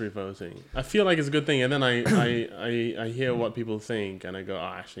compulsory voting. I feel like it's a good thing, and then I hear what people think, and I go,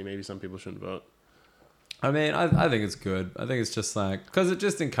 actually, maybe some people shouldn't vote. I mean, I think it's good. I think it's just like because it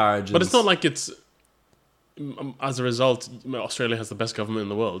just encourages. But it's not like it's as a result, Australia has the best government in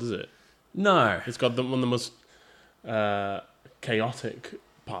the world, is it? No. It's got one of the most chaotic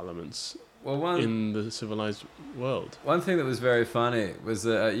parliaments in the civilized world. One thing that was very funny was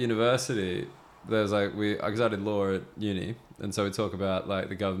that at university, there was like because I did law at uni, and so we talk about like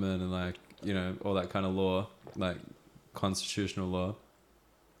the government and like all that kind of law, like constitutional law,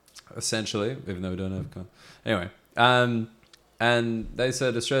 essentially, even though we don't have anyway. And they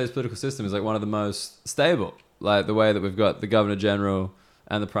said Australia's political system is like one of the most stable, like the way that we've got the Governor General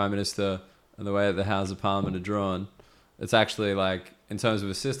and the Prime Minister and the way that the House of Parliament are drawn. It's actually like, in terms of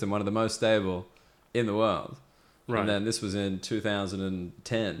a system, one of the most stable in the world. Right. And then this was in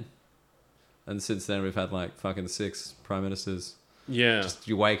 2010. And since then we've had like fucking 6 prime ministers. Yeah. Just,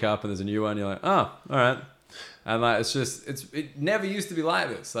 you wake up and there's a new one, you're like, oh, all right. And like, it never used to be like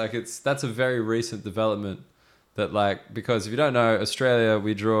this. Like that's a very recent development that like, because if you don't know, Australia,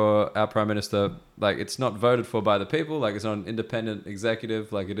 we draw our prime minister, like it's not voted for by the people. Like it's not an independent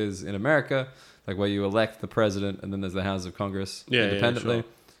executive like it is in America. Like where you elect the president and then there's the House of Congress independently. Yeah,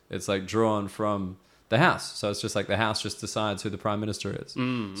 sure. It's like drawn from the House. So it's just like the House just decides who the Prime Minister is. So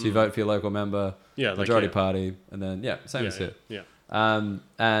you vote for your local member, majority party, and then, same as here. Yeah. And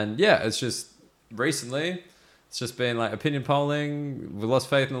it's just recently, it's just been like opinion polling. We lost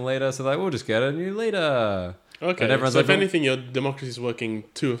faith in the leader. So like, we'll just get a new leader. Okay, so like, if anything, your democracy is working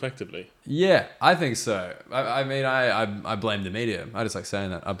too effectively. Yeah, I think so. I mean, I blame the media. I just like saying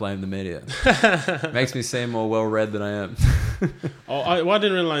that. I blame the media. Makes me seem more well-read than I am. What I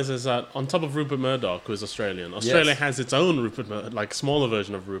didn't realise is that on top of Rupert Murdoch, who is Australian, Australia has its own Rupert Murdoch, like smaller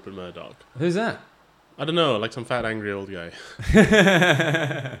version of Rupert Murdoch. Who's that? I don't know, like some fat, angry old guy.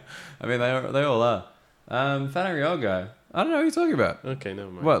 I mean, they all are. Fat, angry old guy. I don't know who you're talking about. Okay, never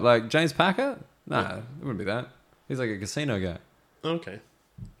mind. What, like James Packer? Nah, it wouldn't be that. He's like a casino guy. Okay.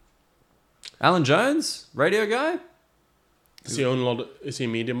 Alan Jones, radio guy. Does he own a lot? Is he a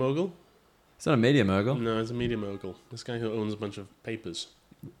media mogul? He's not a media mogul. No, he's a media mogul. This guy who owns a bunch of papers.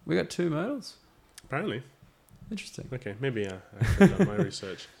 We got 2 moguls. Apparently. Interesting. Okay, maybe I've done my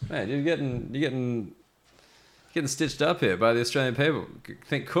research. Man, you're getting stitched up here by the Australian people.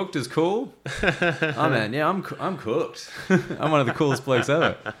 Think cooked is cool? Oh man, yeah, I'm cooked. I'm one of the coolest blokes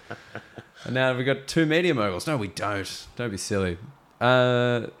ever. And now we've got 2 media moguls. No, we don't. Don't be silly. So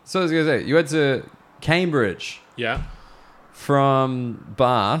I was going to say, you went to Cambridge. Yeah. From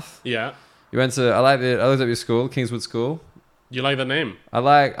Bath. Yeah. You went to, I looked up your school, Kingswood School. You like that name? I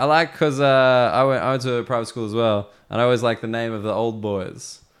like because I went to a private school as well, and I always like the name of the old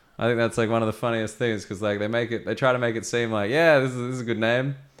boys. I think that's like one of the funniest things because like they try to make it seem like this is a good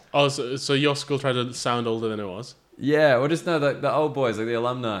name. Oh, so your school tried to sound older than it was? Yeah, well, just know the old boys, like the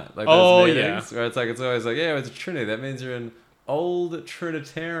alumni, like those meetings where it's always like, it's a Trinity. That means you're an old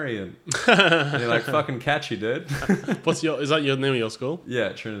Trinitarian. And you're like, fucking catchy, dude. Is that your name of your school? Yeah,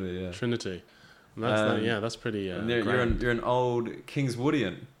 Trinity. Yeah, Trinity. And that's pretty. You're an old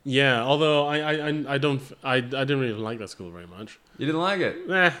Kingswoodian. Yeah, although I didn't really like that school very much. You didn't like it?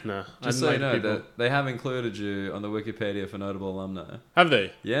 No. Just so you know, that they have included you on the Wikipedia for notable alumni. Have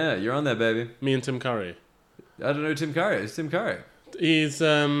they? Yeah, you're on there, baby. Me and Tim Curry. I don't know who Tim Curry is. Tim Curry. He's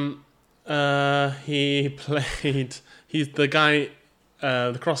he's the guy,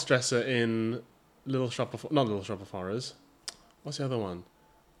 the cross-dresser in not Little Shop of Horrors. What's the other one?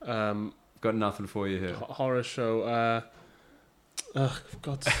 Got nothing for you here. Horror show. For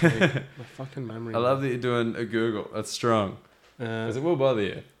God's sake, my fucking memory. I love that you're doing a Google. That's strong. Because it will bother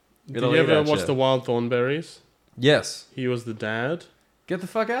you. Did you ever watch The Wild Thornberrys? Yes. He was the dad. Get the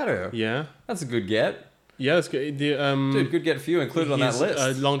fuck out of here. Yeah. That's a good get. Yeah, that's good. Dude, good get for you. Included on that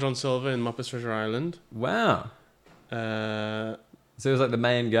list. Long John Silver in Muppets Treasure Island. Wow. So he was like the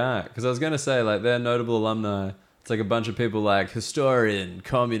main guy. Because I was going to say, like, they're notable alumni. It's like a bunch of people like historian,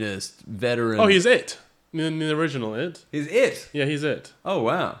 communist, veteran. Oh, he's it. In the original It. He's it? Yeah, he's it. Oh,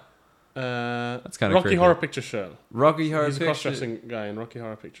 wow. That's kind of Rocky Horror Picture Show. Rocky Horror Picture Show. He's a cross-dressing guy in Rocky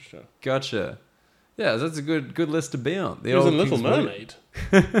Horror Picture Show. Gotcha. Yeah, that's a good list to be on. He was in Little Mermaid.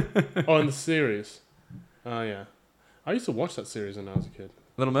 In the series. Oh, yeah. I used to watch that series when I was a kid.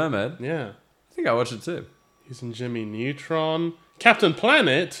 Little Mermaid? Yeah. I think I watched it too. He's in Jimmy Neutron. Captain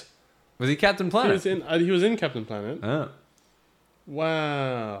Planet. Was he Captain Planet? He was in Captain Planet. Oh.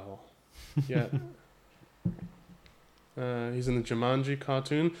 Wow. Yeah. He's in the Jumanji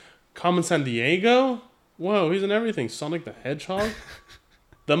cartoon. Carmen Sandiego? Whoa, he's in everything. Sonic the Hedgehog.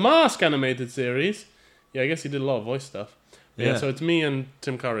 The Mask animated series. Yeah, I guess he did a lot of voice stuff. Yeah, so it's me and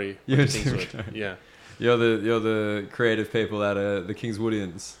Tim Curry. You're Tim Curry. Yeah. You're the creative people at the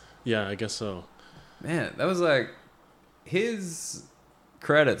Kingswoodians. Yeah, I guess so. Man, that was like his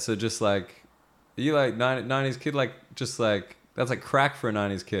credits are just like, are you like 90s kid, like just like that's like crack for a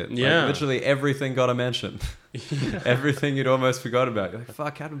 90s kid. Yeah. Like, literally everything got a mention. Yeah. Everything you'd almost forgot about. You're like,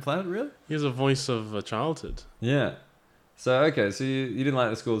 fuck, Captain Planet, really? He has a voice of childhood. Yeah. So, okay, so you didn't like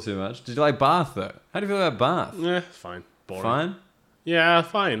the school too much. Did you like Bath, though? How do you feel about Bath? Yeah, fine. Boring. Fine? Yeah,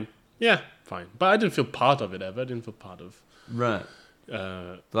 fine. Yeah, fine. But I didn't feel part of it ever. I didn't feel part of... Right.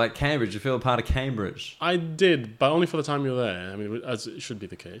 Like Cambridge, you feel a part of Cambridge? I did, but only for the time you were there. I mean, as it should be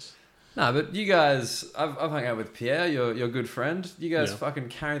the case. No, but you guys... I've hung out with Pierre, your good friend. You guys fucking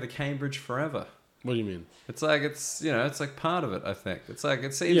carry the Cambridge forever. What do you mean? It's like, it's like part of it, I think. It's like,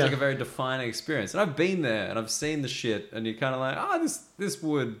 it seems like a very defining experience. And I've been there and I've seen the shit and you're kind of like, this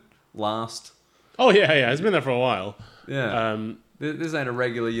would last. Oh, yeah. It's been there for a while. Yeah. This ain't a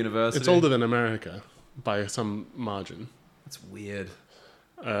regular university. It's older than America by some margin. That's weird.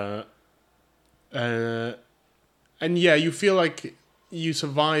 And yeah, you feel like you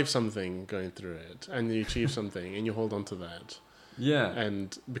survive something going through it and you achieve something and you hold on to that. Yeah.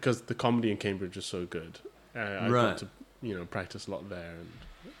 And because the comedy in Cambridge is so good, I got to, practice a lot there. And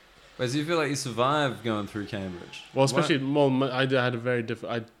Wait, so you feel like you survived going through Cambridge? well, especially, I had a very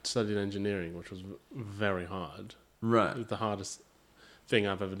I studied engineering, which was very hard. Right. It was the hardest thing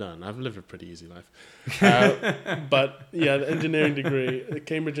I've ever done. I've lived a pretty easy life. But yeah, the engineering degree, the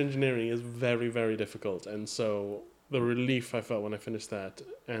Cambridge engineering is very, very difficult. And so the relief I felt when I finished that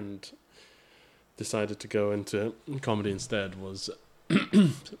and decided to go into comedy instead was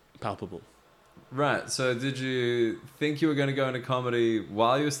palpable. Right. So did you think you were going to go into comedy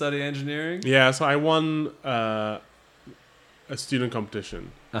while you were studying engineering? Yeah, so I won a student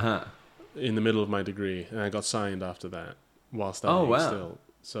competition in the middle of my degree, and I got signed after that while studying still.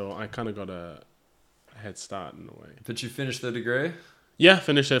 So I kind of got a head start in a way. But you finished the degree? Yeah,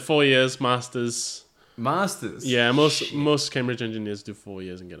 finished it. 4 years, masters. Masters? Yeah, most Cambridge engineers do 4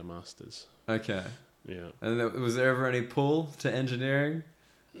 years and get a master's. Okay. Yeah. And was there ever any pull to engineering?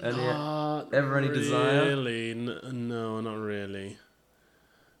 Any desire? Really? No, not really.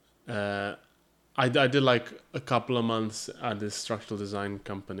 I did like a couple of months at this structural design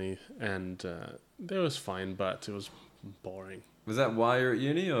company, and it was fine, but it was boring. Was that while you were at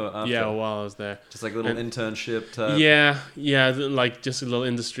uni or after? Yeah, while I was there. Just like a little internship type? Yeah, like just a little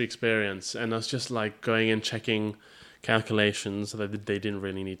industry experience. And I was just like going and checking calculations that they didn't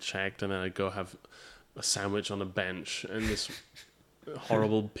really need checked, and then I'd go have a sandwich on a bench, and this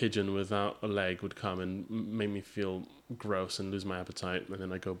horrible pigeon without a leg would come and make me feel gross and lose my appetite, and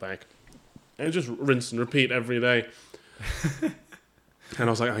then I go back and just rinse and repeat every day. And I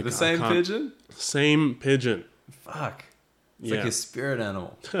was like, the same pigeon? Same pigeon. Fuck. It's like your spirit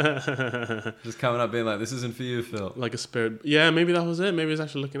animal. Just coming up being like, this isn't for you, Phil. Like a spirit. Yeah, maybe that was it. Maybe it's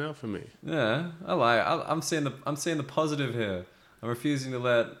actually looking out for me. Yeah, I'm seeing the positive here. I'm refusing to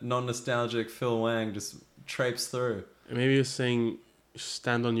let non-nostalgic Phil Wang just traipse through. And maybe you're saying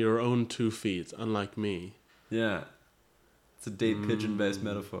stand on your own 2 feet, unlike me. Yeah. It's a deep pigeon-based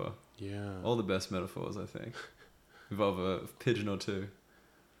metaphor. Yeah. All the best metaphors, I think, involve a pigeon or two.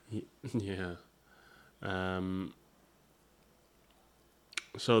 Yeah.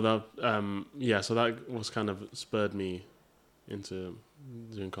 So that so that was kind of spurred me into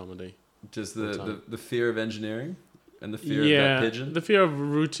doing comedy. Just the fear of engineering and the fear of that pigeon? The fear of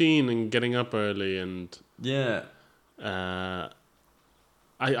routine and getting up early and... Yeah.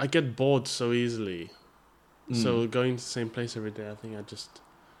 I get bored so easily. So going to the same place every day, I think I just...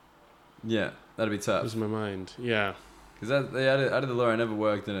 Yeah, that'd be tough. Lose my mind, yeah. Because out of the law, I never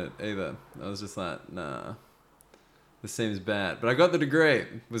worked in it either. I was just like, nah, this seems bad. But I got the degree.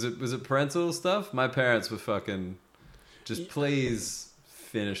 Was it parental stuff? My parents were fucking, just please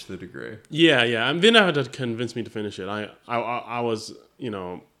finish the degree. Yeah, and they never had to convince me to finish it. I was,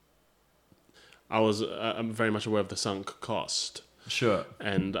 I'm very much aware of the sunk cost. Sure.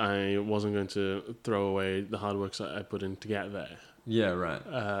 And I wasn't going to throw away the hard work I put in to get there. Yeah,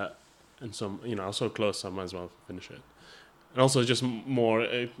 right. And so, I was so close, so I might as well finish it. And also just more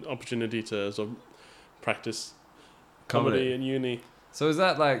opportunity to sort of practice comedy in uni. So is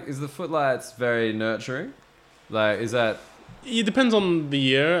the Footlights very nurturing? Like, is that It depends on the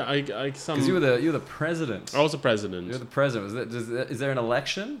year. Because you were the president. I was the president. You're the president. Is there an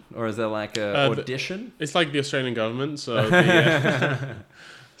election or is there like a audition? It's like the Australian government, so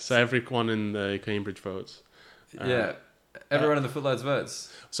so everyone in the Cambridge votes. Yeah, everyone in the Footlights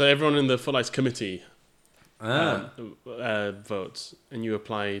votes. So everyone in the Footlights committee votes, and you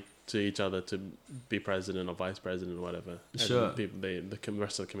apply to each other to be president or vice president or whatever. Sure. The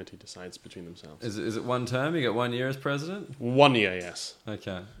rest of the committee decides between themselves. Is it one term? You get 1 year as president? 1 year, yes.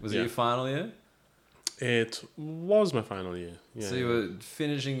 Okay. Was it your final year? It was my final year. Yeah, so you were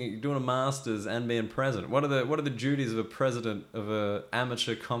doing a master's and being president. What are the duties of a president of a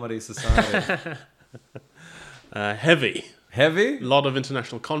amateur comedy society? Heavy. Heavy? A lot of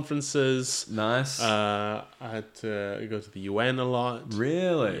international conferences. Nice. I had to go to the UN a lot.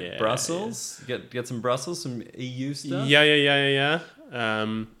 Really? Yeah, Brussels? Yeah. Get some Brussels, some EU stuff? Yeah.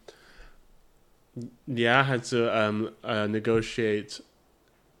 I had to negotiate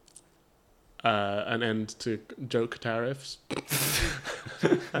an end to joke tariffs. Just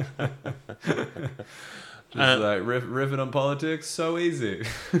like riffing on politics, so easy.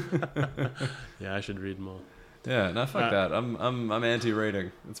 Yeah, I should read more. Yeah, no, fuck that. I'm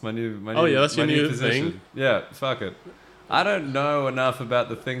anti-reading. It's my new. That's your new position. thing. Yeah, fuck it. I don't know enough about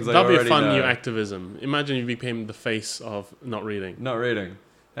the things I That'd already know. be a fun new activism. Imagine you became the face of not reading. Not reading.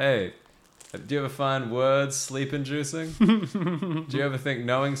 Hey, do you ever find words sleep-inducing? Do you ever think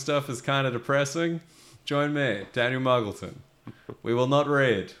knowing stuff is kind of depressing? Join me, Daniel Muggleton. We will not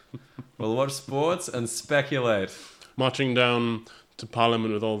read. We'll watch sports and speculate. Marching down to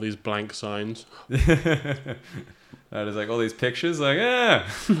Parliament with all these blank signs. There's like all these pictures, like,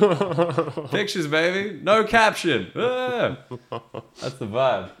 pictures, baby, no caption. That's the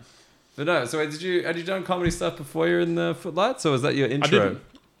vibe. But no, so had you done comedy stuff before you were in the Footlights, or was that your intro? I didn't.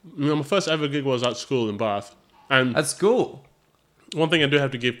 My first ever gig was at school in Bath. And at school? One thing I do have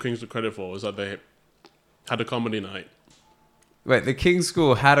to give King's the credit for was that they had a comedy night. Wait, the King's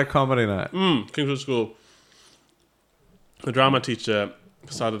School had a comedy night? Kingswood School. The drama teacher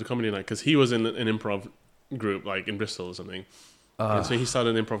started a comedy night because he was in an improv group, like in Bristol or something. And so he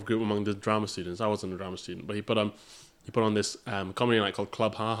started an improv group among the drama students. I wasn't a drama student, but he put on this comedy night called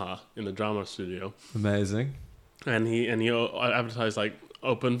Club Haha in the drama studio. Amazing. And he advertised like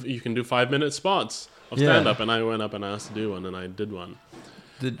you can do 5-minute spots of stand up, and I went up and asked to do one, and I did one.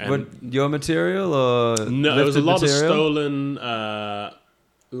 What, your material or no? It was a lot material?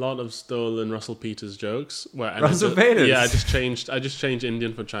 of stolen Russell Peters jokes. Russell Peters? Yeah, I just changed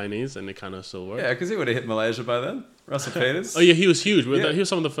Indian for Chinese, and it kind of still worked. Yeah, because he would have hit Malaysia by then. Russell Peters. Oh yeah, he was huge. Yeah. He was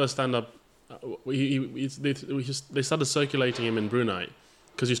some of the first stand-up. They started circulating him in Brunei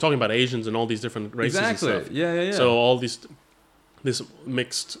because he was talking about Asians and all these different races. Exactly. And stuff. Yeah. So all this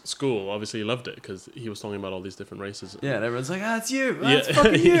mixed school obviously loved it because he was talking about all these different races. Yeah, and everyone's like, it's you. It's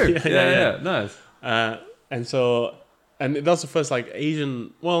fucking you. yeah. Nice. And that was the first like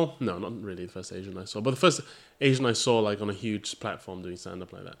Asian. Well, no, not really the first Asian I saw, but the first Asian I saw like on a huge platform doing stand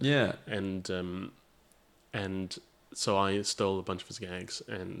up like that. Yeah. And so I stole a bunch of his gags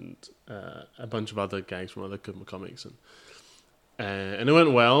and a bunch of other gags from other comics, and it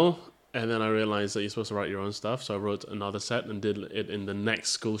went well. And then I realized that you're supposed to write your own stuff, so I wrote another set and did it in the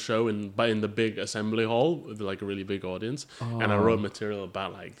next school show in the big assembly hall with like a really big audience. And I wrote material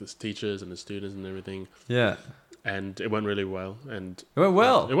about like the teachers and the students and everything. Yeah. And it went really well. And it went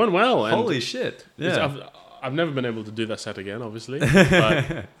well. It went well. Holy shit! Yeah. I've never been able to do that set again, obviously. But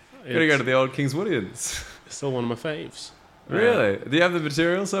gotta go to the old Kingswoodians. It's still one of my faves. Really? Do you have the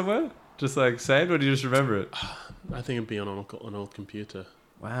material somewhere? Just like saved, or do you just remember it? I think it'd be on an old computer.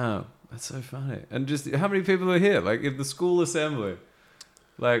 Wow, that's so funny. And just how many people are here? Like in the school assembly,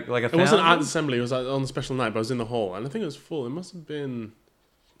 like 1,000? It wasn't at the assembly. It was on the special night, but I was in the hall, and I think it was full. It must have been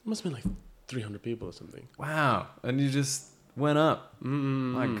like 300 people or something. Wow, and you just went up.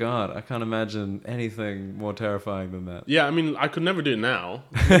 My God, I can't imagine anything more terrifying than that. Yeah, I mean, I could never do it now.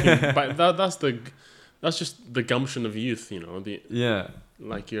 But that's just the gumption of youth, you know.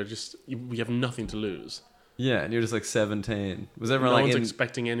 Like we have nothing to lose. Yeah, and you're just like 17. Was everyone no one's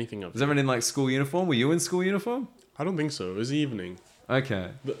expecting anything of you. Was everyone in like school uniform? Were you in school uniform? I don't think so. It was evening.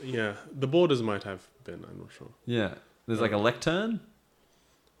 Okay. The borders might have been. I'm not sure. Yeah. There's like a lectern?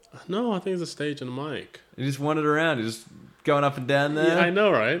 No, I think it's a stage and a mic. You just wandered around. You're just going up and down there. Yeah, I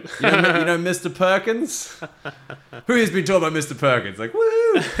know, right? You know Mr. Perkins? Who has been talking about Mr. Perkins? Like,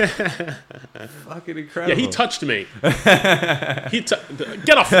 woo! Fucking incredible. Yeah, he touched me. Get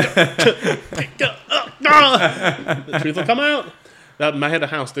off! The truth will come out. I had a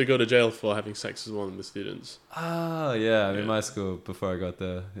house to go to jail for having sex with one of the students. Oh, yeah. I mean, my school, before I got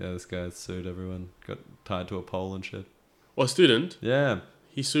there, this guy sued everyone. Got tied to a pole and shit. Or a student. Yeah.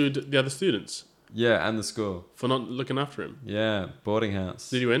 He sued the other students Yeah, and the school. for not looking after him. Yeah, boarding house.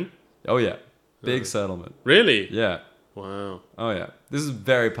 Did he win? Oh, yeah. Big settlement. Really? Yeah. Wow. Oh, yeah. This is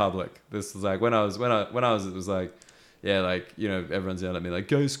very public. This is like, when I was, it was like, yeah, like, you know, everyone's yelling at me, like,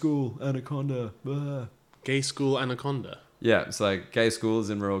 gay school, anaconda, blah. Gay school anaconda. Yeah, it's like gay schools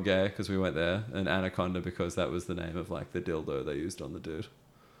in Rural Gay because we went there, and Anaconda because that was the name of like the dildo they used on the dude.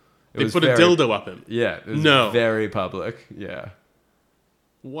 They put a dildo up him. Yeah, it was No. very public. Yeah,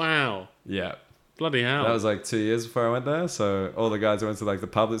 Wow. yeah. Bloody hell. That was like 2 years before I went there, so all the guys who went to like the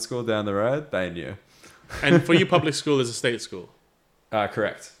public school down the road, they knew. And for you, public school is a state school.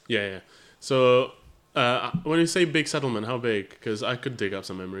 Correct. Yeah. So when you say big settlement, how big? Because I could dig up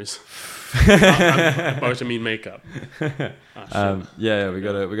some memories. By which I mean makeup. Yeah, we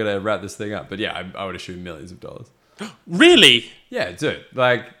gotta wrap this thing up. But yeah, I would assume millions of dollars. Really? Yeah, dude.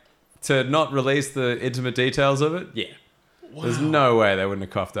 Like to not release the intimate details of it. Yeah. Wow. There's no way they wouldn't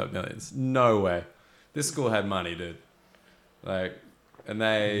have coughed up millions. No way. This school had money, dude. Like, and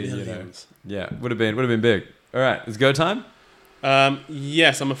they, Millions. would have been big. All right, is go time?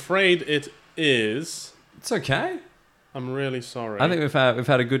 Yes, I'm afraid it is. It's okay. I'm really sorry. I think we've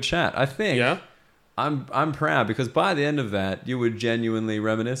had a good chat. I think. Yeah. I'm proud because by the end of that, you were genuinely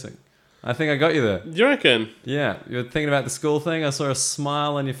reminiscing. I think I got you there. You reckon? Yeah, you were thinking about the school thing. I saw a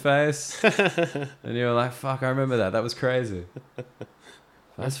smile on your face, and you were like, "Fuck, I remember that. That was crazy."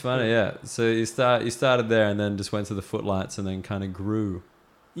 That's funny, yeah. So you started there, and then just went to the footlights, and then kind of grew.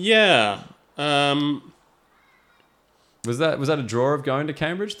 Yeah. Was that a draw of going to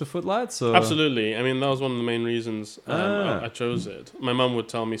Cambridge, the footlights? Or? Absolutely. I mean, that was one of the main reasons I chose it. My mum would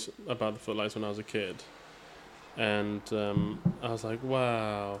tell me about the footlights when I was a kid, and I was like,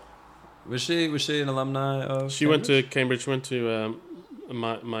 wow. Was she an alumni of? She went to Cambridge. She went to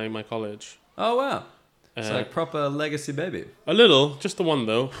my college. Oh wow! It's like proper legacy baby. A little, just the one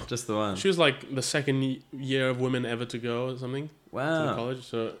though. Just the one. She was like the second year of women ever to go or something. Wow. To college,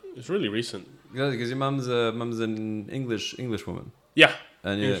 so it's really recent. Because your mum's an English woman. Yeah.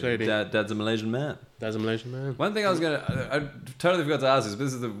 And your dad's a Malaysian man. Dad's a Malaysian man. One thing I totally forgot to ask this, but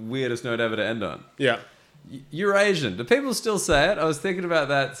this is the weirdest note ever to end on. Yeah. Eurasian. Do people still say it? I was thinking about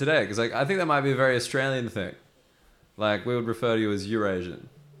that today because I think that might be a very Australian thing. Like we would refer to you as Eurasian.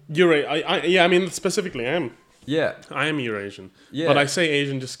 I mean specifically I am. Yeah. I am Eurasian. Yeah. But I say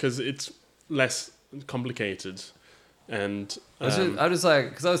Asian just because it's less complicated. And I just like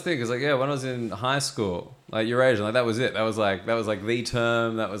because I was thinking, like, yeah, when I was in high school, like Eurasian, like that was it. That was like the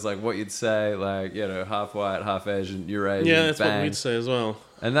term. That was like what you'd say, like half white, half Asian, Eurasian. Yeah, that's bang. what we'd say as well.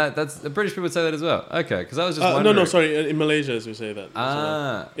 And that's the British people would say that as well. Okay, because I was just wondering. No, sorry. In Malaysia, as we say that.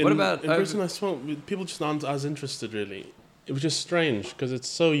 What about in Britain? I suppose people just aren't as interested. Really, it was just strange because it's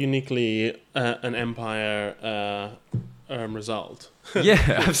so uniquely an empire result. Yeah,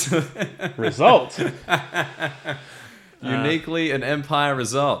 absolutely. Result. Uniquely an empire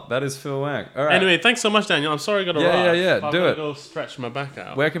result. That is Phil Wang. All right. Anyway, thanks so much, Daniel. I'm sorry I got to rush. Yeah. I've Do got to it. go stretch my back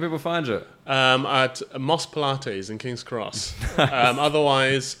out. Where can people find you? At Moss Pilates in King's Cross.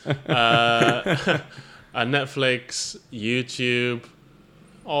 Otherwise, Netflix, YouTube,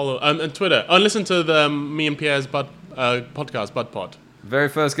 and Twitter. And listen to the me and Pierre's podcast, Bud Pod. Very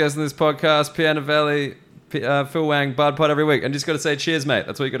first guest in this podcast, Pierre Novelli, Phil Wang, Bud Pod every week. And just got to say cheers, mate.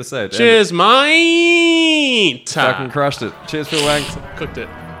 That's what you got to say. Cheers, mate. Fucking crushed it. Cheers, Phil Wang. Cooked it.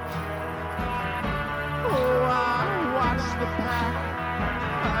 Oh, I watch the pack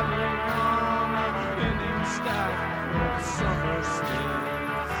paddling on a thinning stack of summer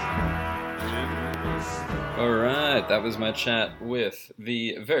stands. All right. That was my chat with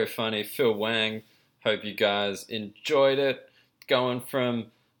the very funny Phil Wang. Hope you guys enjoyed it. Going from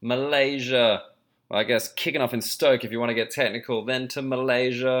Malaysia, well, I guess kicking off in Stoke if you want to get technical, then to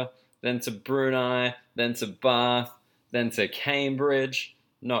Malaysia, then to Brunei, then to Bath, then to Cambridge,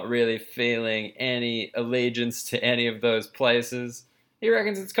 not really feeling any allegiance to any of those places. He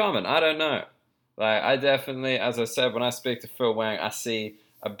reckons it's common. I don't know. Like, I definitely, as I said, when I speak to Phil Wang, I see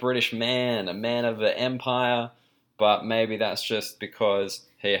a British man, a man of the empire, but maybe that's just because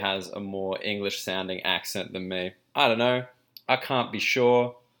he has a more English-sounding accent than me. I don't know. I can't be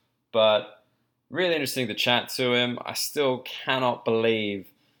sure, but really interesting to chat to him. I still cannot believe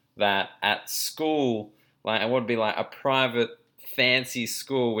that at school, like it would be like a private fancy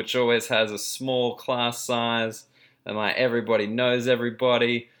school, which always has a small class size and like everybody knows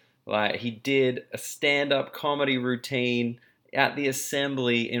everybody. Like he did a stand-up comedy routine at the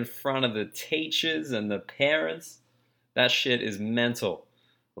assembly in front of the teachers and the parents. That shit is mental.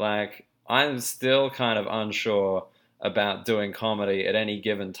 Like I'm still kind of unsure about doing comedy at any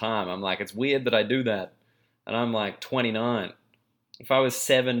given time. I'm like, it's weird that I do that. and I'm like 29. If I was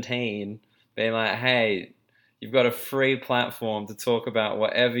 17, being like, hey, you've got a free platform to talk about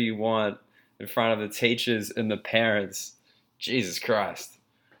whatever you want in front of the teachers and the parents. Jesus Christ.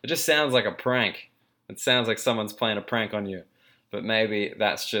 It just sounds like a prank. It sounds like someone's playing a prank on you. But maybe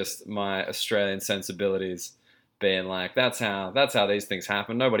that's just my Australian sensibilities being like, that's how these things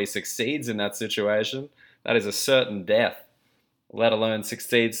happen. Nobody succeeds in that situation. That is a certain death, let alone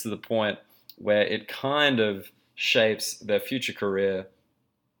succeeds to the point where it kind of shapes their future career.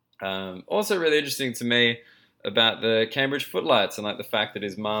 Also really interesting to me about the Cambridge Footlights and like the fact that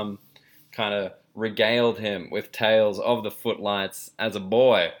his mum kind of regaled him with tales of the Footlights as a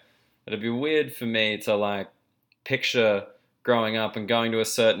boy. It'd be weird for me to like picture growing up and going to a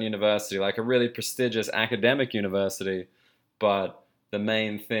certain university, like a really prestigious academic university, but the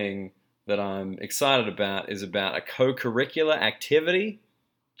main thing that I'm excited about is about a co-curricular activity.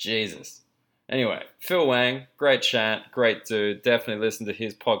 Jesus. Anyway, Phil Wang, great chat, great dude. Definitely listen to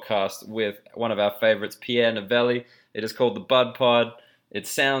his podcast with one of our favorites, Pierre Novelli. It is called The Bud Pod. It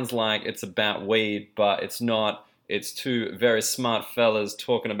sounds like it's about weed, but it's not. It's two very smart fellas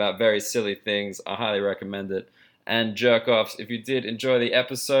talking about very silly things. I highly recommend it. And jerk-offs, if you did enjoy the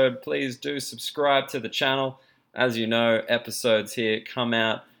episode, please do subscribe to the channel. As you know, episodes here come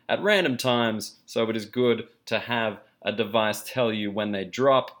out at random times, so it is good to have a device tell you when they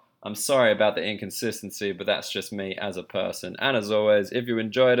drop. I'm sorry about the inconsistency, but that's just me as a person. And as always, if you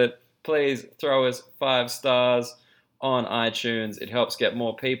enjoyed it, please throw us 5 stars on iTunes. It helps get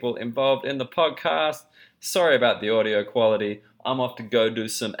more people involved in the podcast. Sorry about the audio quality. I'm off to go do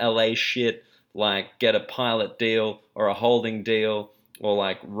some LA shit, like get a pilot deal or a holding deal, or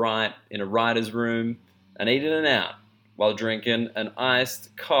like write in a writer's room and eat in and out while drinking an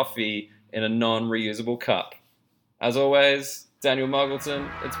iced coffee in a non-reusable cup. As always, Daniel Muggleton,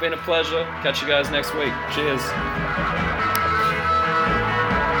 it's been a pleasure. Catch you guys next week. Cheers.